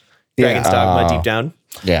DD. Dragon's Dogma Deep Down.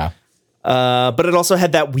 Yeah. But it also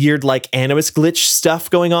had that weird like Animus glitch stuff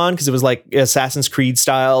going on because it was like Assassin's Creed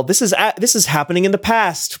style. This is happening in the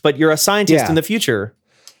past, but you're a scientist in the future.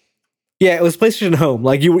 Yeah, it was PlayStation Home.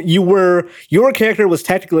 Like your character was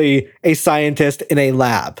technically a scientist in a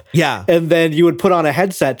lab. Yeah. And then you would put on a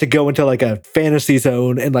headset to go into like a fantasy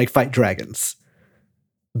zone and like fight dragons.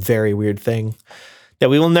 Very weird thing that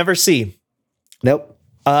we will never see. Nope.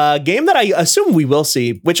 Game that I assume we will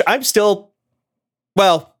see, which I'm still,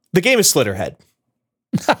 well, the game is Slitterhead.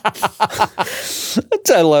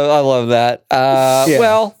 I love that.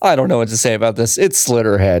 Well, I don't know what to say about this. It's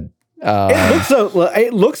Slitterhead.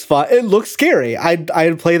 It looks fun. It looks scary.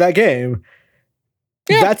 I'd play that game.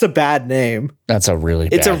 Yeah. That's a bad name. That's a really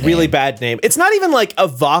bad It's a really bad name. It's not even like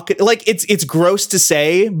evocative. Like it's gross to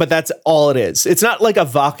say, but that's all it is. It's not like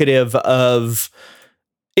evocative of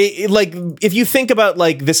like if you think about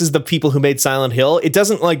like this is the people who made Silent Hill, it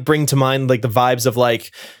doesn't like bring to mind like the vibes of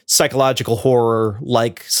like psychological horror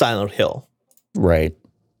like Silent Hill. Right.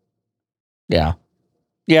 Yeah.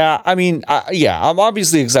 Yeah, I mean, I'm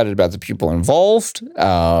obviously excited about the people involved.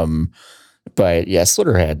 But yeah,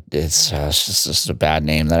 Slitterhead is just a bad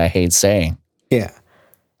name that I hate saying. Yeah.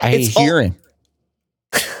 I hate hearing.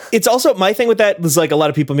 It's also my thing with that was like a lot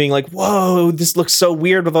of people being like, whoa, this looks so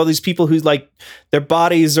weird with all these people who like their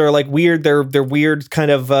bodies are like weird. They're weird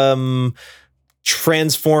kind of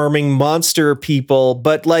transforming monster people.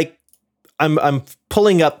 But like I'm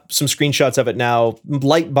pulling up some screenshots of it now.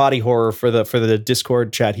 Light body horror for the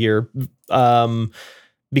Discord chat here.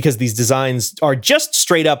 Because these designs are just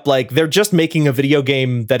straight up like they're just making a video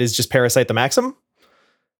game that is just Parasite the Maxim.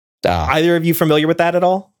 Either of you familiar with that at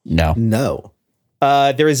all? No.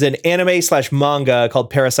 There is an anime/manga called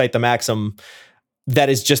Parasite the Maxim that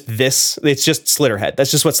is just this. It's just Slitterhead.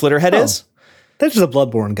 That's just what Slitterhead is. That's just a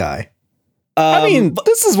Bloodborne guy. I mean,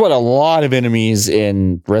 this is what a lot of enemies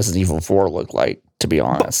in Resident Evil 4 look like, to be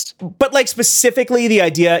honest. But like specifically the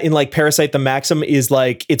idea in like Parasite the Maxim is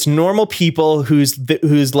like it's normal people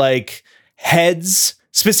whose like heads,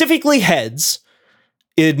 specifically heads,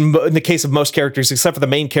 in the case of most characters, except for the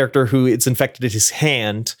main character who it's infected at his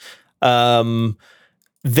hand,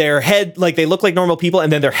 their head, like they look like normal people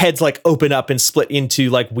and then their heads like open up and split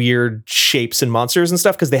into like weird shapes and monsters and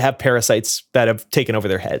stuff because they have parasites that have taken over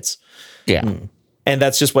their heads. Yeah. And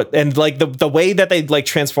that's just what, and like the way that they like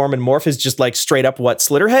transform and morph is just like straight up what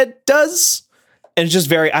Slitterhead does. And it's just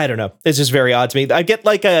very, I don't know. It's just very odd to me. I get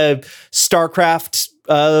like a StarCraft,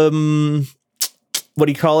 what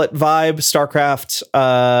do you call it? Vibe. StarCraft.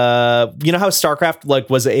 You know how StarCraft like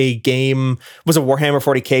was a Warhammer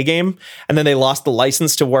 40K game, and then they lost the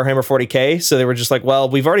license to Warhammer 40K. So they were just like, well,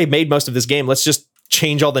 we've already made most of this game. Let's just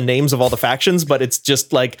change all the names of all the factions, but it's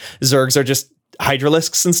just like Zergs are just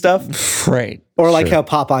Hydralisks and stuff. Right. Or like how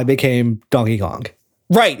Popeye became Donkey Kong.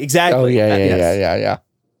 Right. Exactly. Oh yeah.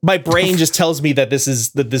 My brain just tells me that this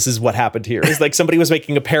is what happened here. It's like somebody was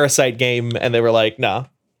making a Parasite game and they were like, nah.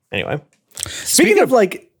 Anyway. Speaking of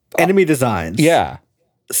like enemy designs. Yeah.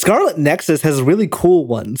 Scarlet Nexus has really cool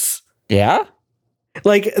ones. Yeah?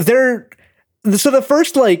 Like so the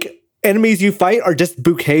first like enemies you fight are just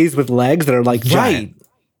bouquets with legs that are like giant.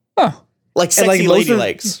 Huh. Like sexy lady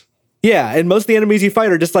legs. Yeah, and most of the enemies you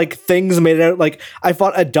fight are just like things made out like I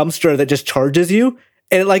fought a dumpster that just charges you.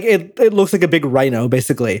 And it looks like a big rhino,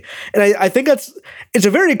 basically. And I think it's a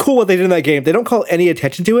very cool what they did in that game. They don't call any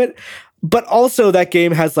attention to it, but also that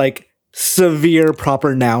game has like severe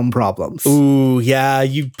proper noun problems. Ooh, yeah.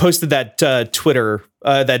 You posted that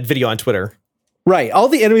that video on Twitter. Right. All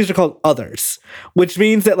the enemies are called others, which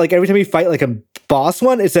means that like every time you fight like a boss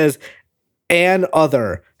one, it says an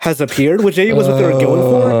other has appeared, which maybe was what they were going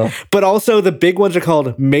for. But also the big ones are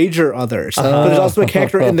called major others. But there's also a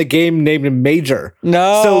character in the game named Major.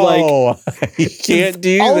 No. So like you can't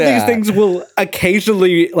do all that. All these things will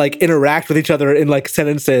occasionally like interact with each other in like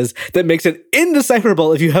sentences that makes it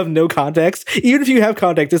indecipherable if you have no context. Even if you have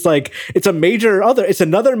context, it's like it's a major other. It's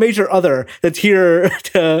another major other that's here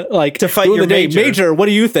to fight your major. Major, what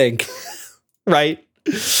do you think? Right.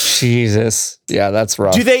 Jesus. Yeah, that's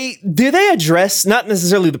rough. Do they address not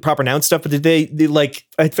necessarily the proper noun stuff, but did they like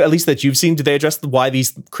at least that you've seen, do they address why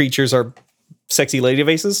these creatures are sexy lady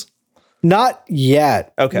faces? Not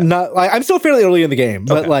yet. Okay. Not like I'm still fairly early in the game,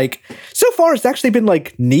 but like so far it's actually been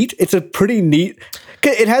like neat. It's a pretty neat.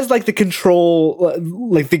 It has like the control,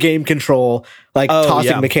 like the game control, like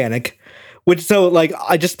tossing mechanic. Which so like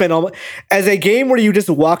I just spent as a game where you just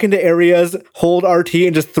walk into areas, hold RT,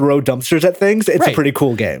 and just throw dumpsters at things. It's a pretty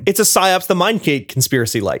cool game. It's a PsyOps the Mindgate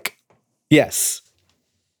conspiracy like. Yes.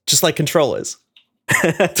 just like Control is.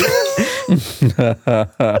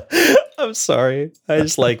 I'm sorry. I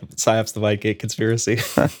just like Psyops the Mindgate conspiracy.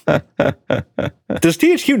 Does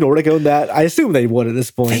THQ Nordic own that? I assume they would at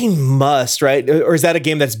this point. They must, right? Or is that a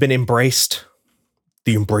game that's been embraced?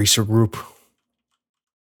 The Embracer Group.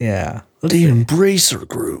 Yeah. The Embracer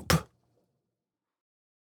Group.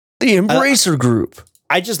 The Embracer Group.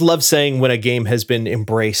 I just love saying when a game has been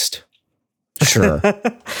embraced. Sure.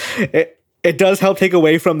 It does help take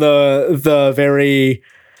away from the very,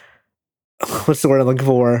 what's the word I'm looking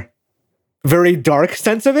for? Very dark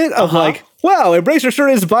sense of it, of like, wow, Embracer sure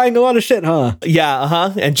is buying a lot of shit, huh?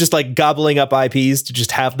 Yeah, and just like gobbling up IPs to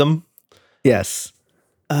just have them. Yes.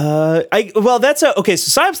 That's okay.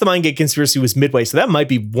 So Psyops the Mindgate conspiracy was Midway, so that might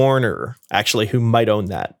be Warner actually who might own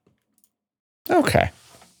that. Okay.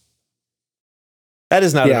 That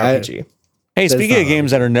is not an RPG. Hey, speaking of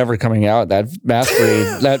games that are never coming out, that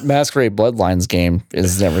Masquerade Bloodlines game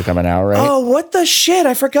is never coming out, right? Oh, what the shit!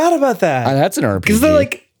 I forgot about that. That's an RPG. Because they're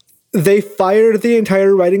like, they fired the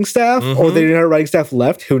entire writing staff, or the entire writing staff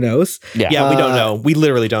left. Who knows? Yeah, we don't know. We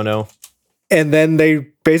literally don't know. And then they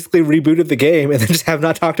basically rebooted the game, and then just have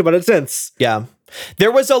not talked about it since. Yeah.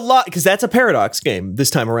 There was a lot, because that's a Paradox game this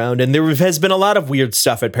time around, and there has been a lot of weird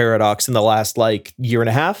stuff at Paradox in the last like year and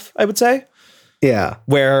a half, I would say. Yeah,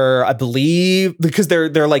 where I believe because their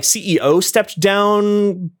like CEO stepped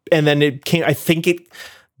down, and then it came. I think it.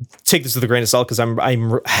 Take this with a grain of salt because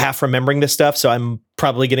I'm half remembering this stuff, so I'm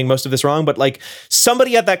probably getting most of this wrong. But like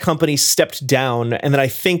somebody at that company stepped down, and then I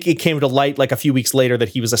think it came to light like a few weeks later that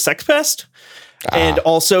he was a sex pest, and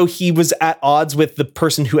also he was at odds with the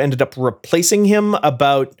person who ended up replacing him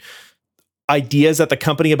about ideas at the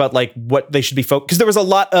company about like what they should be focused. Because there was a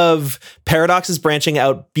lot of Paradoxes branching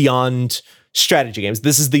out beyond strategy games.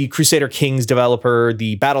 This is the Crusader Kings developer,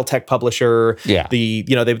 the BattleTech publisher. Yeah. They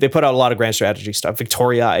put out a lot of grand strategy stuff.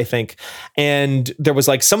 Victoria, I think. And there was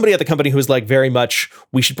like somebody at the company who was like very much,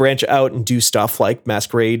 we should branch out and do stuff like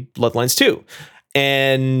Masquerade Bloodlines 2.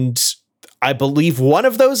 And I believe one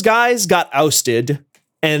of those guys got ousted.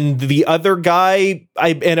 And the other guy,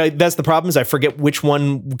 that's the problem, is I forget which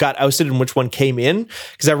one got ousted and which one came in.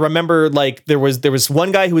 Because I remember like there was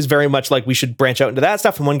one guy who was very much like we should branch out into that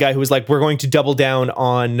stuff, and one guy who was like we're going to double down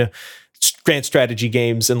on grand strategy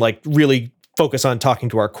games and like really focus on talking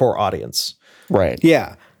to our core audience. Right.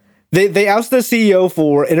 Yeah. They ousted the CEO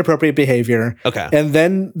for inappropriate behavior. Okay. And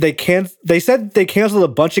then they said they canceled a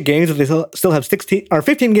bunch of games, but they still have 16 or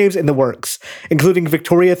 15 games in the works, including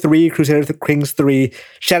Victoria 3, Crusader Kings 3,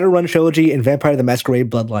 Shadowrun Trilogy, and Vampire the Masquerade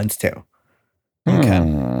Bloodlines 2.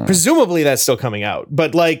 Okay. Presumably that's still coming out,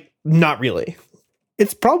 but like not really.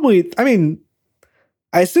 It's probably, I mean,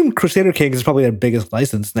 I assume Crusader Kings is probably their biggest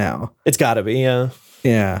license now. It's gotta be, yeah.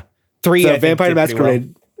 Yeah. 3, so Vampire the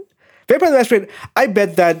Masquerade. Well. Vampire the Masquerade, I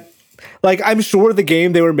bet that, like, I'm sure the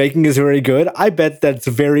game they were making is very good. I bet that's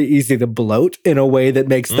very easy to bloat in a way that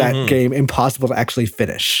makes that game impossible to actually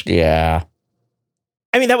finish. Yeah.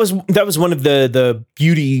 I mean, that was one of the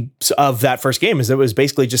beauties of that first game, is it was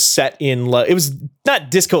basically just set in, it was not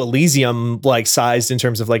Disco Elysium like sized in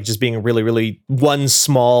terms of like just being a really, really one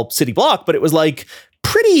small city block, but it was like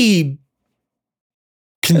pretty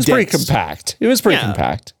condensed. It was pretty compact. It was pretty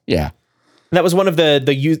compact. Yeah. And that was one of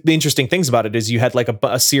the interesting things about it, is you had like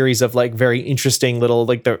a series of like very interesting little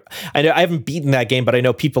like I haven't beaten that game, but I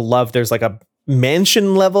know people love. There's like a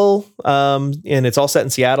mansion level, and it's all set in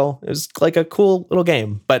Seattle. It was like a cool little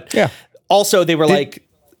game, but yeah. Also, they were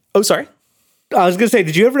oh, sorry. I was gonna say,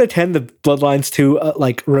 did you ever attend the Bloodlines 2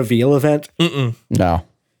 like reveal event? No.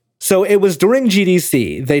 So it was during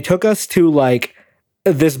GDC. They took us to like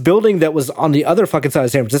this building that was on the other fucking side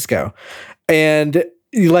of San Francisco, and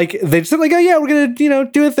like they said like, oh yeah, we're gonna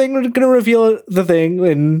do a thing, we're gonna reveal the thing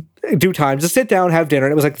in due time, just sit down, have dinner.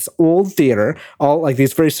 And it was like this old theater, all like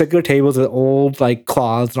these very circular tables with old like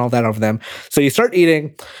cloths and all that over them. So you start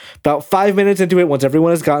eating. About 5 minutes into it, once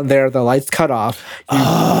everyone has gotten there, the lights cut off.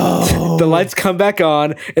 The lights come back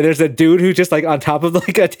on, and there's a dude who's just like on top of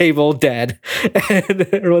like a table dead. And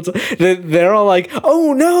they're all like,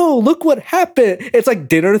 oh no, look what happened. It's like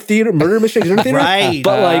dinner theater, murder mystery dinner theater. Right.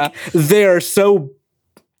 But like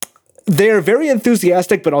they're very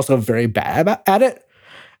enthusiastic, but also very bad at it.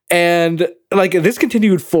 And like this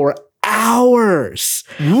continued for hours.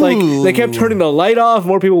 Ooh. Like they kept turning the light off,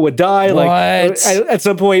 more people would die. What? Like at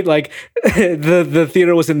some point, like the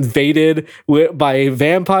theater was invaded by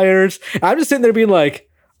vampires. I'm just sitting there being like,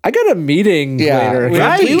 I got a meeting later.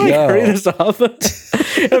 Can we like hurry this up?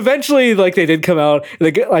 Eventually, like they did come out,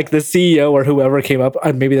 like the CEO or whoever came up,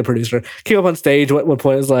 maybe the producer came up on stage at one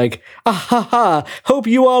point. Was like, "Ah ha ha! Hope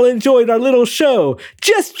you all enjoyed our little show.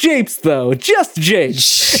 Just japes though, just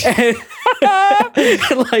japes." And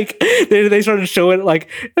like they started showing like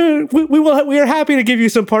we are happy to give you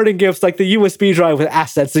some parting gifts like the USB drive with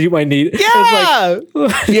assets that you might need. Yeah,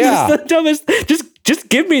 like, yeah. The dumbest. Just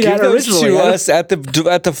give me that original to us at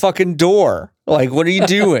the fucking door. Like, what are you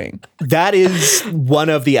doing? That is one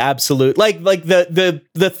of the absolute like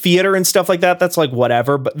the theater and stuff like that. That's like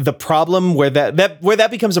whatever. But the problem where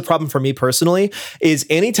that becomes a problem for me personally is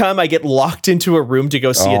anytime I get locked into a room to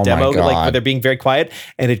go see a demo, like where they're being very quiet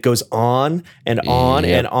and it goes on and on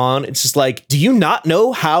and on. It's just like, do you not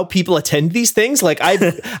know how people attend these things? Like I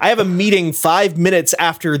have a meeting 5 minutes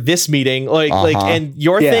after this meeting, and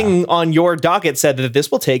your thing on your docket said that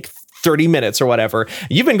this will take 30 minutes or whatever.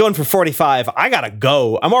 You've been going for 45. I gotta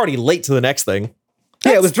go. I'm already late to the next thing.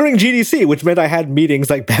 Yeah, it was during GDC, which meant I had meetings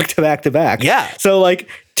like back to back to back. Yeah. So like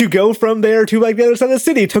to go from there to like the other side of the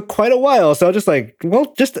city took quite a while. So I was just like,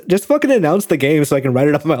 well, just fucking announce the game so I can write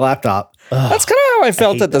it up on my laptop. That's kind of how I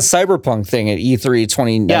felt at the Cyberpunk thing at E3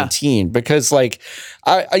 2019 because like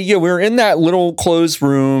we were in that little closed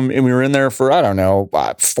room and we were in there for, I don't know,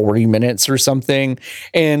 40 minutes or something.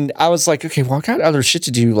 And I was like, okay, well, I got other shit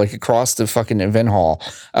to do like across the fucking event hall.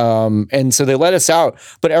 And so they let us out,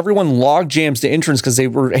 but everyone log jams to entrance because they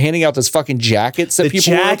were handing out those fucking jackets that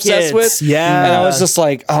people were obsessed with. Yeah. And I was just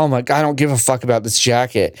like, oh my God, I don't give a fuck about this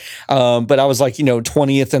jacket. But I was like,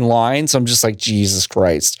 20th in line. So I'm just like, Jesus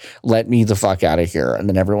Christ, let me the fuck out of here. And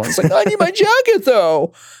then everyone's like, I need my jacket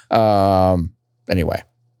though. Anyway,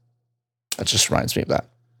 that just reminds me of that.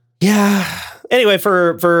 Yeah. Anyway,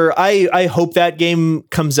 I hope that game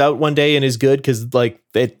comes out one day and is good because like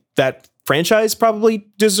that franchise probably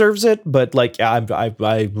deserves it. But like, I'm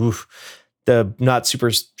not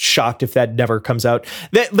super shocked if that never comes out.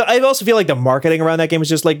 I also feel like the marketing around that game was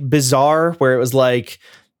just like bizarre, where it was like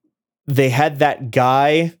they had that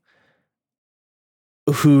guy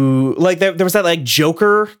who like there was that like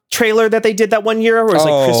Joker trailer that they did that one year where it was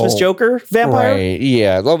like Christmas Joker vampire. Right.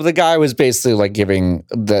 Yeah. Well, the guy was basically like giving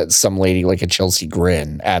some lady like a Chelsea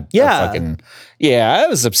grin at the fucking. Yeah, it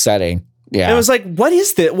was upsetting. Yeah. And it was like, what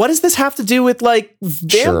is this? What does this have to do with like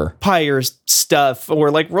vampire stuff or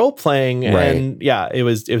like role playing? And yeah, it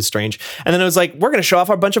was strange. And then it was like, we're going to show off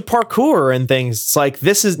a bunch of parkour and things. It's like,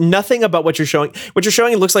 this is nothing about what you're showing. What you're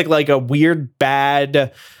showing, it looks like a weird,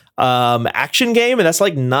 bad action game. And that's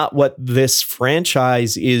like not what this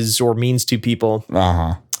franchise is or means to people.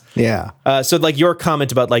 Uh-huh. Yeah. So like your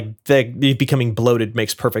comment about like becoming bloated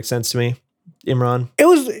makes perfect sense to me, Imran. It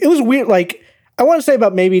was weird. Like, I want to say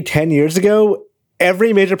about maybe 10 years ago,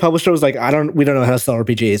 every major publisher was like, we don't know how to sell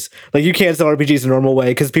RPGs. Like, you can't sell RPGs the normal way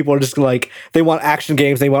because people are just like, they want action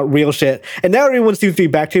games, they want real shit. And now everyone seems to be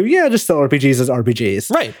back to, just sell RPGs as RPGs.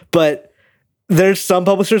 Right. But there's some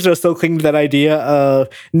publishers that are still clinging to that idea of,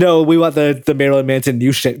 no, we want the Marilyn Manson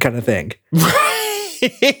new shit kind of thing. Right.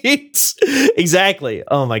 Exactly.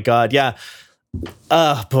 Oh my God. Yeah.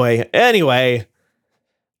 Oh boy. Anyway.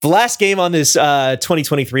 The last game on this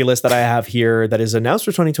 2023 list that I have here that is announced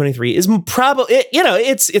for 2023 is probably,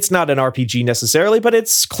 it's not an RPG necessarily, but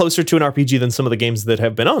it's closer to an RPG than some of the games that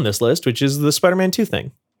have been on this list, which is the Spider-Man 2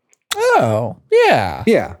 thing. Oh, yeah.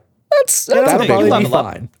 Yeah. That'll probably be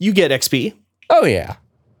fine. You get XP. Oh, yeah.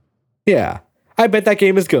 Yeah. I bet that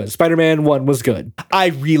game is good. Spider-Man 1 was good. I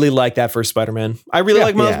really like that first Spider-Man. I really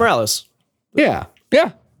like Miles Morales. Yeah.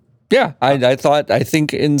 Yeah. Yeah, I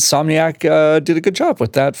think Insomniac did a good job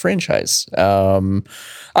with that franchise. I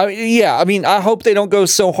hope they don't go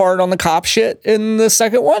so hard on the cop shit in the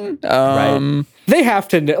second one. Right. They have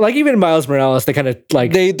to, like, even Miles Morales, they kind of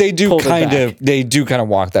like they do kind of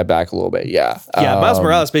walk that back a little bit. Yeah. Yeah. Miles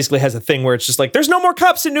Morales basically has a thing where it's just like, there's no more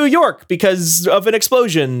cops in New York because of an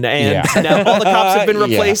explosion, and now all the cops have been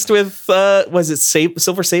replaced with was it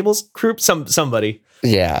Silver Sable's group? Somebody.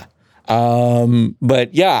 Yeah.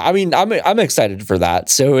 But yeah, I mean, I'm excited for that.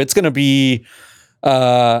 So it's going to be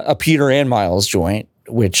a Peter and Miles joint,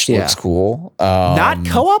 which looks cool. Not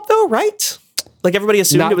co-op though, right? Like everybody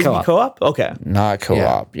assumed it was co-op. Okay, not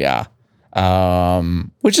co-op. Yeah.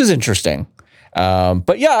 Which is interesting.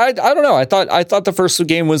 But yeah, I don't know. I thought the first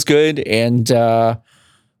game was good, and I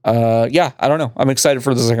don't know. I'm excited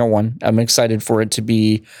for the second one. I'm excited for it to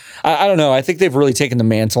be. I don't know. I think they've really taken the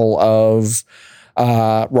mantle of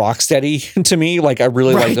Rocksteady to me. Like I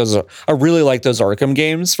really like those Arkham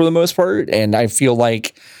games for the most part, and I feel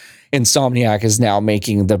like Insomniac is now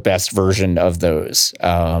making the best version of those.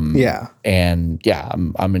 I'm enjoying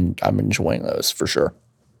those for sure.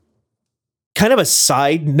 kind of a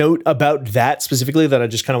side note about that specifically that I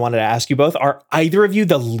just kind of wanted to ask you both. Are either of you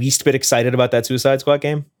the least bit excited about that Suicide Squad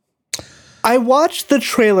game? I watched the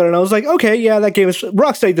trailer and I was like, okay, yeah, that game is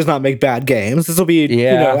Rocksteady does not make bad games. This will be,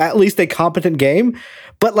 at least a competent game.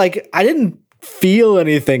 But like, I didn't feel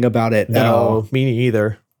anything about it at all. Me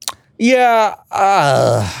neither. Yeah,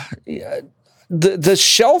 the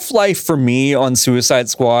shelf life for me on Suicide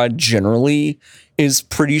Squad generally is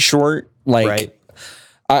pretty short. Like, right.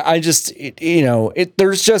 I just,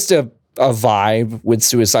 there's just a vibe with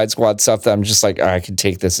Suicide Squad stuff that I'm just like, I can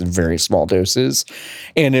take this in very small doses.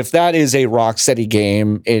 And if that is a Rocksteady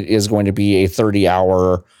game, it is going to be a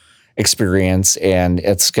 30-hour experience, and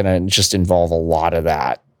it's going to just involve a lot of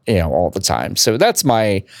that, all the time. So that's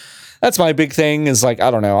my big thing is like,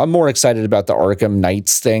 I don't know. I'm more excited about the Arkham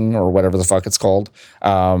Knights thing or whatever the fuck it's called.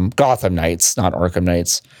 Gotham Knights, not Arkham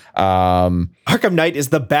Knights. Arkham Knight is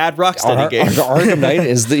the bad Rocksteady game. Arkham Knight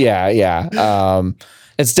is the,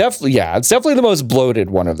 It's definitely the most bloated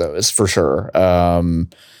one of those for sure.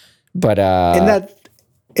 But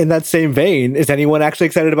in that same vein, is anyone actually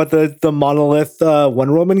excited about the Monolith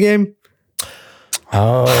Wonder Woman game?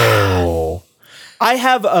 Oh, I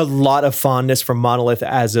have a lot of fondness for Monolith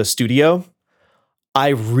as a studio. I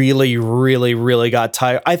really, really, really got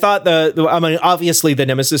tired. I thought obviously the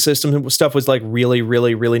Nemesis system stuff was like really,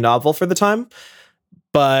 really, really novel for the time,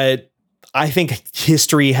 but I think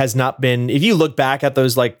history has not been, if you look back at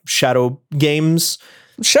those like Shadow games,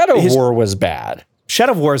 Shadow of War was bad.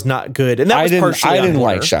 Shadow of War is not good. And that was partially I didn't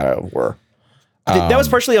like Shadow of War. That was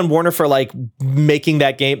partially on Warner for like making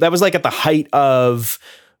that game. That was like at the height of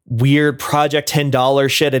weird Project $10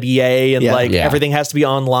 shit at EA and everything has to be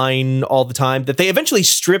online all the time that they eventually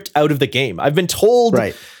stripped out of the game. I've been told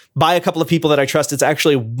by a couple of people that I trust it's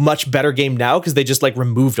actually a much better game now because they just like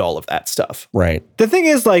removed all of that stuff. Right. The thing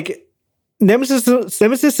is, like,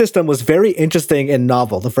 Nemesis system was very interesting and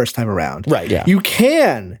novel the first time around. Right. Yeah. You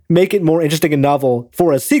can make it more interesting and novel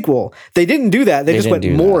for a sequel. They didn't do that. They just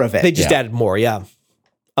went more of it. They just added more. Yeah.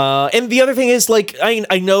 And the other thing is, like,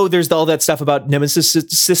 I know there's all that stuff about Nemesis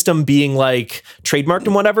system being like trademarked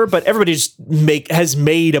and whatever, but everybody just has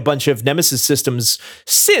made a bunch of Nemesis systems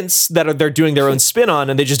since that they're doing their own spin on,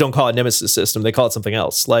 and they just don't call it Nemesis system. They call it something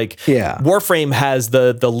else. Like, Warframe has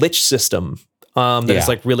the Lich system. That is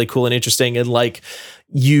like really cool and interesting. And like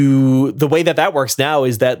the way that works now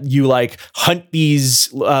is that you like hunt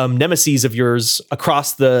these nemesis of yours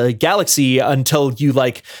across the galaxy until you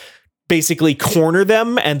like basically corner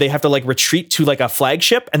them and they have to like retreat to like a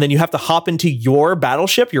flagship. And then you have to hop into your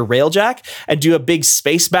battleship, your Railjack, and do a big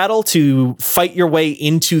space battle to fight your way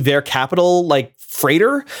into their capital, like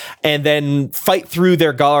freighter, and then fight through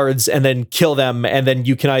their guards and then kill them. And then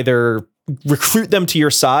you can either recruit them to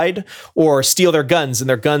your side or steal their guns, and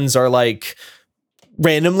their guns are like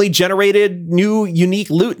randomly generated new unique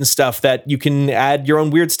loot and stuff that you can add your own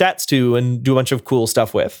weird stats to and do a bunch of cool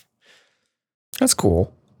stuff with. That's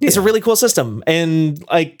cool. It's a really cool system, and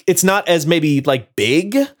like it's not as maybe like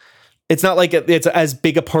big. It's not like it's as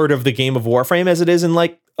big a part of the game of Warframe as it is in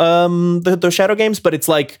like the Shadow games, but it's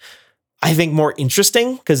like I think more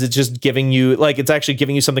interesting because it's just giving you like it's actually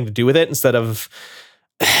giving you something to do with it instead of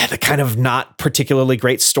the kind of not particularly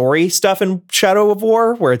great story stuff in Shadow of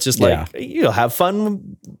War, where it's just like you'll have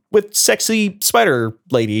fun with sexy spider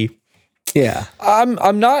lady. Yeah.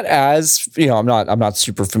 I'm not as, I'm not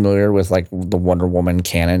super familiar with like the Wonder Woman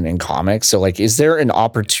canon in comics. So like, is there an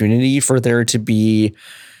opportunity for there to be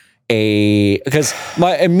because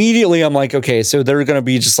immediately I'm like, okay, so there's going to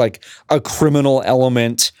be just like a criminal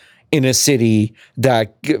element in a city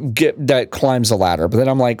that climbs a ladder. But then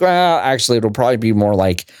I'm like, well, actually it'll probably be more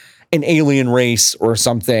like an alien race or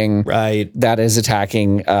something that is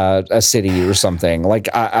attacking a city or something. Like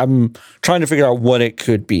I'm trying to figure out what it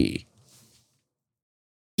could be.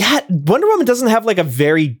 Yeah, Wonder Woman doesn't have like a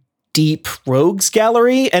very deep rogues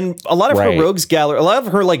gallery, and a lot of her rogues gallery, a lot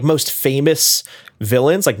of her like most famous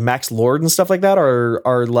villains, like Max Lord and stuff like that,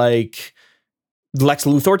 are like Lex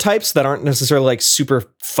Luthor types that aren't necessarily like super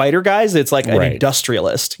fighter guys. It's like an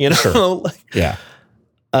industrialist, Sure.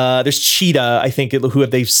 There's Cheetah, I think, who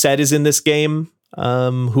they've said is in this game.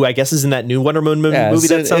 Who I guess is in that new Wonder Woman movie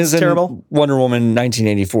that sounds terrible. Wonder Woman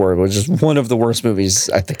 1984, which is one of the worst movies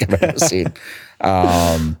I think I've ever seen.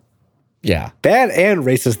 Yeah, bad and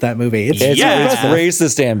racist. That movie. It's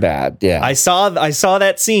racist and bad. Yeah, I saw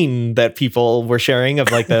that scene that people were sharing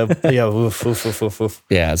of like the oof, oof, oof, oof, oof.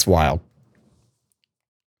 Yeah, it's wild.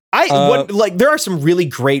 There are some really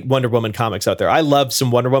great Wonder Woman comics out there. I love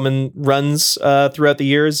some Wonder Woman runs throughout the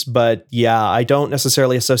years, but yeah, I don't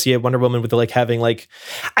necessarily associate Wonder Woman with like having like,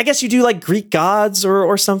 I guess you do like Greek gods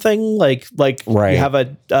or something like you have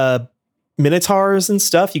a minotaurs and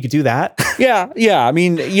stuff. You could do that. Yeah. I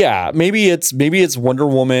mean, yeah. Maybe it's Wonder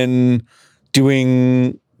Woman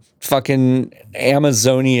doing fucking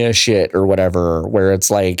Amazonia shit or whatever, where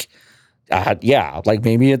it's like, like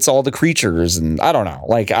maybe it's all the creatures, and I don't know.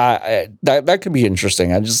 Like that could be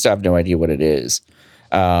interesting. I just have no idea what it is.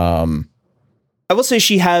 I will say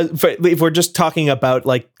she has, if we're just talking about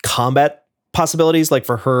like combat possibilities, like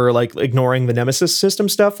for her, like ignoring the Nemesis system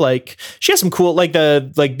stuff, like she has some cool, like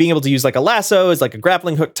being able to use like a lasso as like a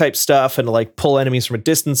grappling hook type stuff and like pull enemies from a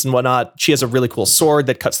distance and whatnot. She has a really cool sword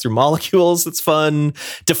that cuts through molecules. That's fun.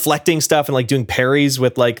 Deflecting stuff and like doing parries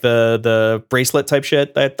with like the bracelet type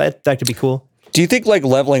shit. That could be cool. Do you think like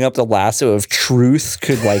leveling up the lasso of truth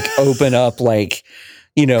could like open up like,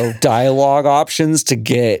 you know, dialogue options to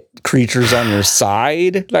get creatures on your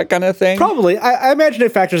side, that kind of thing? Probably. I imagine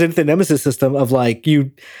it factors into the Nemesis system of like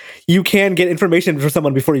you can get information from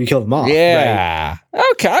someone before you kill them off. Yeah. Right?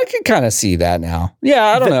 Okay, I can kind of see that now. Yeah,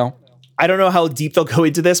 I don't know. I don't know how deep they'll go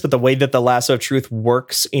into this, but the way that the Lasso of Truth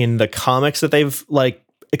works in the comics that they've like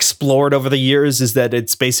explored over the years is that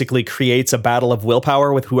it's basically creates a battle of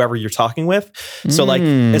willpower with whoever you're talking with. So like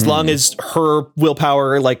as long as her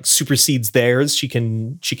willpower like supersedes theirs, she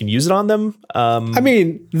can use it on them. I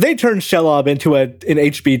mean, they turned Shelob into an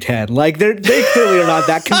HB10. Like they clearly are not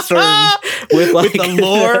that concerned with like with the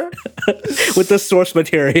lore, with the source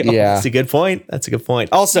material. Yeah, that's a good point.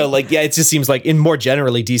 Also, like, yeah, it just seems like in more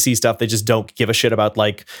generally DC stuff, they just don't give a shit about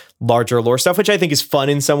like larger lore stuff, which I think is fun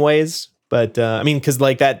in some ways. But I mean, because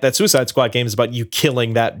like that Suicide Squad game is about you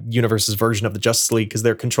killing that universe's version of the Justice League because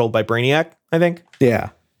they're controlled by Brainiac, I think.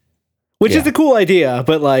 Yeah. Which is a cool idea,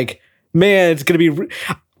 but like, man, it's going to be...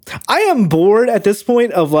 I am bored at this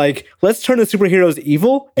point of like, let's turn the superheroes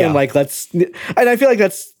evil and like, and I feel like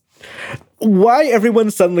that's why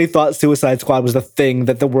everyone suddenly thought Suicide Squad was the thing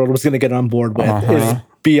that the world was going to get on board with is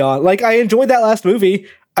beyond. Like, I enjoyed that last movie.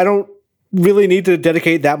 I don't really need to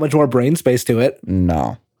dedicate that much more brain space to it.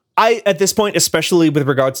 No. At this point, especially with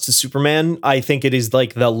regards to Superman, I think it is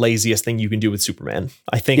like the laziest thing you can do with Superman.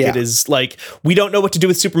 I think it is like, we don't know what to do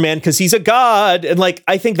with Superman because he's a god. And like,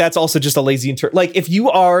 I think that's also just a lazy like if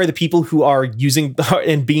you are the people who are using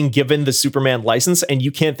and being given the Superman license and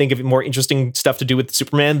you can't think of more interesting stuff to do with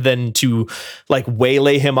Superman than to like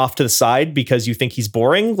waylay him off to the side because you think he's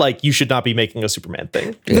boring, like you should not be making a Superman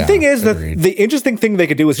thing. The thing is that the interesting thing they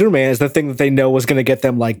could do with Superman is the thing that they know was going to get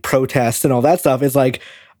them like protests and all that stuff is like,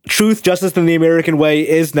 truth, justice, and the American way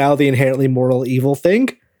is now the inherently moral evil thing.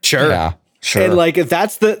 Sure. Yeah. Sure. And like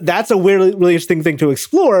that's a really, really interesting thing to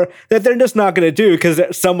explore that they're just not going to do because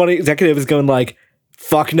somebody executive is going like,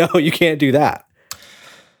 fuck no, you can't do that.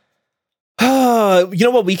 You know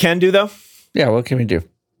what we can do though? Yeah, what can we do?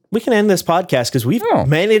 We can end this podcast because we've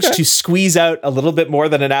managed to squeeze out a little bit more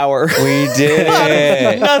than an hour. We did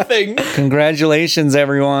it. Nothing. Congratulations,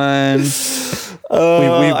 everyone.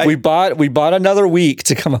 We bought another week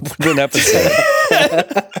to come up with an episode.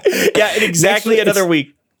 Yeah, exactly another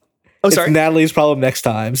week. Oh, sorry. It's Natalie's problem next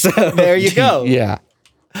time. So there you go. Yeah,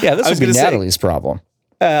 this would be Natalie's problem.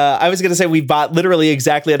 I was going to say we bought literally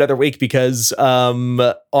exactly another week because on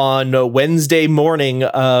Wednesday morning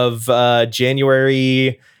of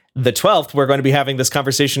January the 12th, we're going to be having this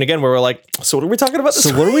conversation again where we're like, so what are we talking about this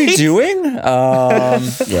week? What are we doing?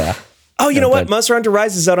 Yeah. Oh, you know what? Monster Hunter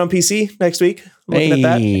Rise is out on PC next week. I'm looking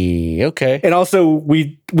at that. Okay. And also,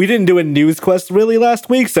 we didn't do a news quest really last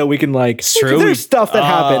week, so we can like... true. There's stuff that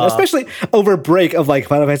happened, especially over break of like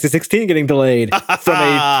Final Fantasy 16 getting delayed from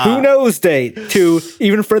a who knows date to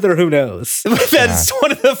even further who knows. That's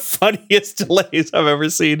one of the funniest delays I've ever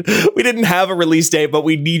seen. We didn't have a release date, but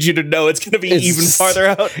we need you to know it's going to be even farther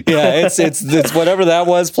out. Yeah, it's whatever that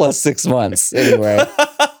was plus 6 months. Anyway.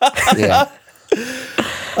 Yeah.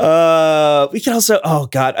 We can also,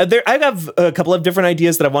 I have a couple of different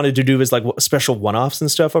ideas that I wanted to do as like special one-offs and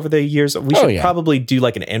stuff over the years. We should probably do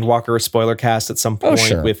like an Endwalker spoiler cast at some point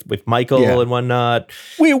with Michael and whatnot.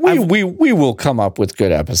 We will come up with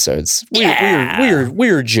good episodes.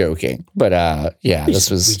 We're joking, but this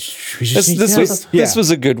was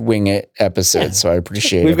a good wing it episode, so I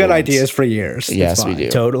appreciate it. We've got ideas for years. Yes, we do.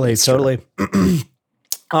 Totally.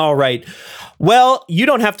 All right. Well, you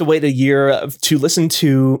don't have to wait a year to listen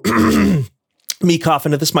to me cough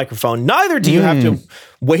into this microphone. Neither do you have to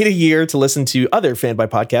wait a year to listen to other Fanbyte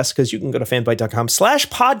podcasts, because you can go to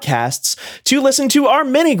fanbyte.com/podcasts to listen to our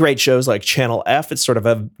many great shows like Channel F. It's sort of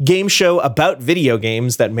a game show about video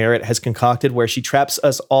games that Merritt has concocted, where she traps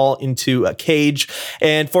us all into a cage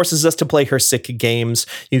and forces us to play her sick games.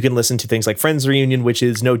 You can listen to things like Friends Reunion, which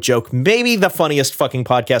is no joke, maybe the funniest fucking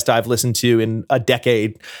podcast I've listened to in a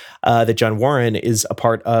decade, that John Warren is a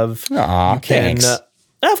part of. Aw, thanks.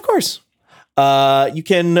 Of course. You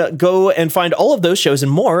can go and find all of those shows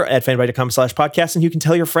and more at fanbyte.com/podcast, and you can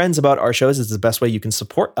tell your friends about our shows. It's the best way you can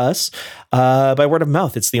support us by word of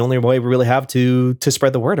mouth. It's the only way we really have to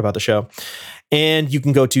spread the word about the show. And you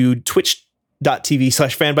can go to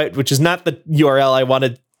twitch.tv/fanbyte, which is not the URL I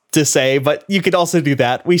wanted to say, but you could also do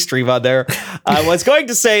that. We stream on there. I was going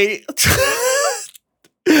to say...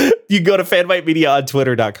 You can go to Fanbyte Media on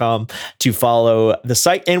twitter.com to follow the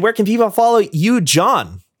site. And where can people follow you,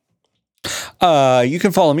 John? You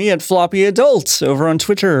can follow me at Floppy Adult over on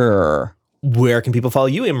Twitter. Where can people follow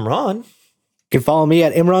you, Imran? You can follow me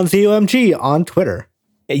at ImranZOMG on Twitter.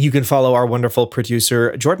 You can follow our wonderful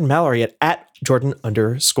producer, Jordan Mallory, at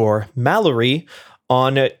Jordan_Mallory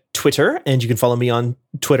on Twitter. And you can follow me on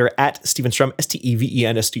Twitter at Steven Strom,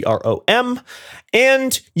 STEVENSTROM.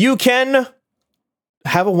 And you can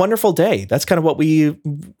have a wonderful day. That's kind of what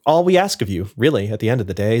all we ask of you, really, at the end of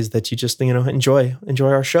the day, is that you just, enjoy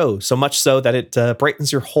our show so much so that it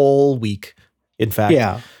brightens your whole week. In fact,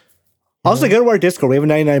 yeah. Also, go to our Discord. We have a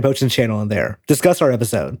 99 Potions channel in there. Discuss our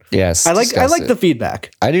episode. Yes, I like the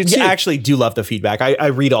feedback. I do too. Yeah, I actually do love the feedback. I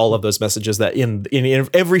read all of those messages that in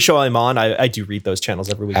every show I'm on. I do read those channels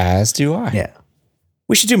every week. As do I. Yeah.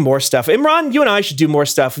 We should do more stuff. Imran, you and I should do more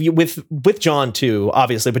stuff with John too,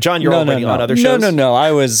 obviously. But John, you're already on other shows. No.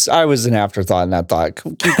 I was an afterthought in that thought.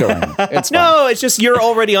 Keep going. It's fine. No, it's just you're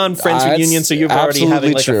already on Friends Reunion, so you're already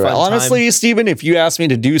having like true. a fun Honestly, time. Steven, if you asked me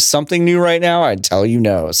to do something new right now, I'd tell you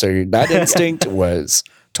no. So that instinct was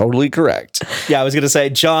totally correct. Yeah, I was going to say,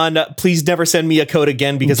 John, please never send me a code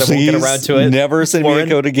again because I won't get around to it. Never send me a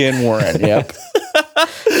code again, Warren. Yep.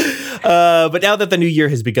 But now that the new year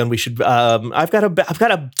has begun, we should. I've got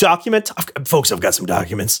a document, folks. I've got some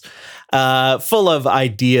documents full of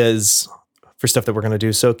ideas for stuff that we're going to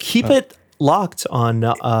do. So keep it locked on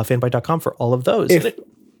fanbyte.com for all of those.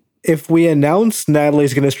 If we announce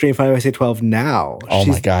Natalie's going to stream Final Fantasy 12 now, oh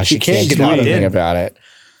my gosh, she can't do anything about it.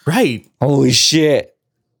 Right? Holy shit!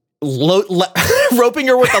 Roping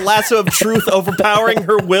her with the lasso of truth, overpowering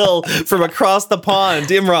her will from across the pond.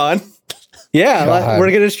 Imran. Yeah, we're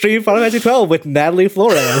going to stream Final Fantasy 12 with Natalie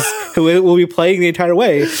Flores, who will be playing the entire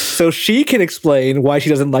way, so she can explain why she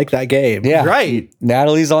doesn't like that game. Yeah, right.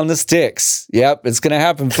 Natalie's on the sticks. Yep, it's going to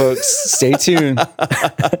happen, folks. Stay tuned.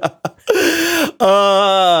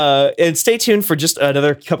 And stay tuned for just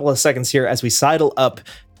another couple of seconds here as we sidle up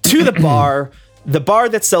to the bar. The bar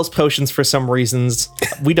that sells potions for some reasons.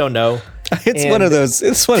 We don't know. It's one of those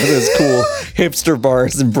cool hipster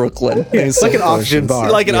bars in Brooklyn. It's like an oxygen bar.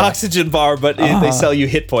 Like an oxygen bar, but they sell you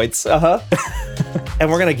hit points. And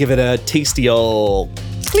we're going to give it a tasty old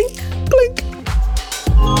clink, clink.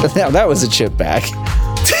 Now that was a chip back.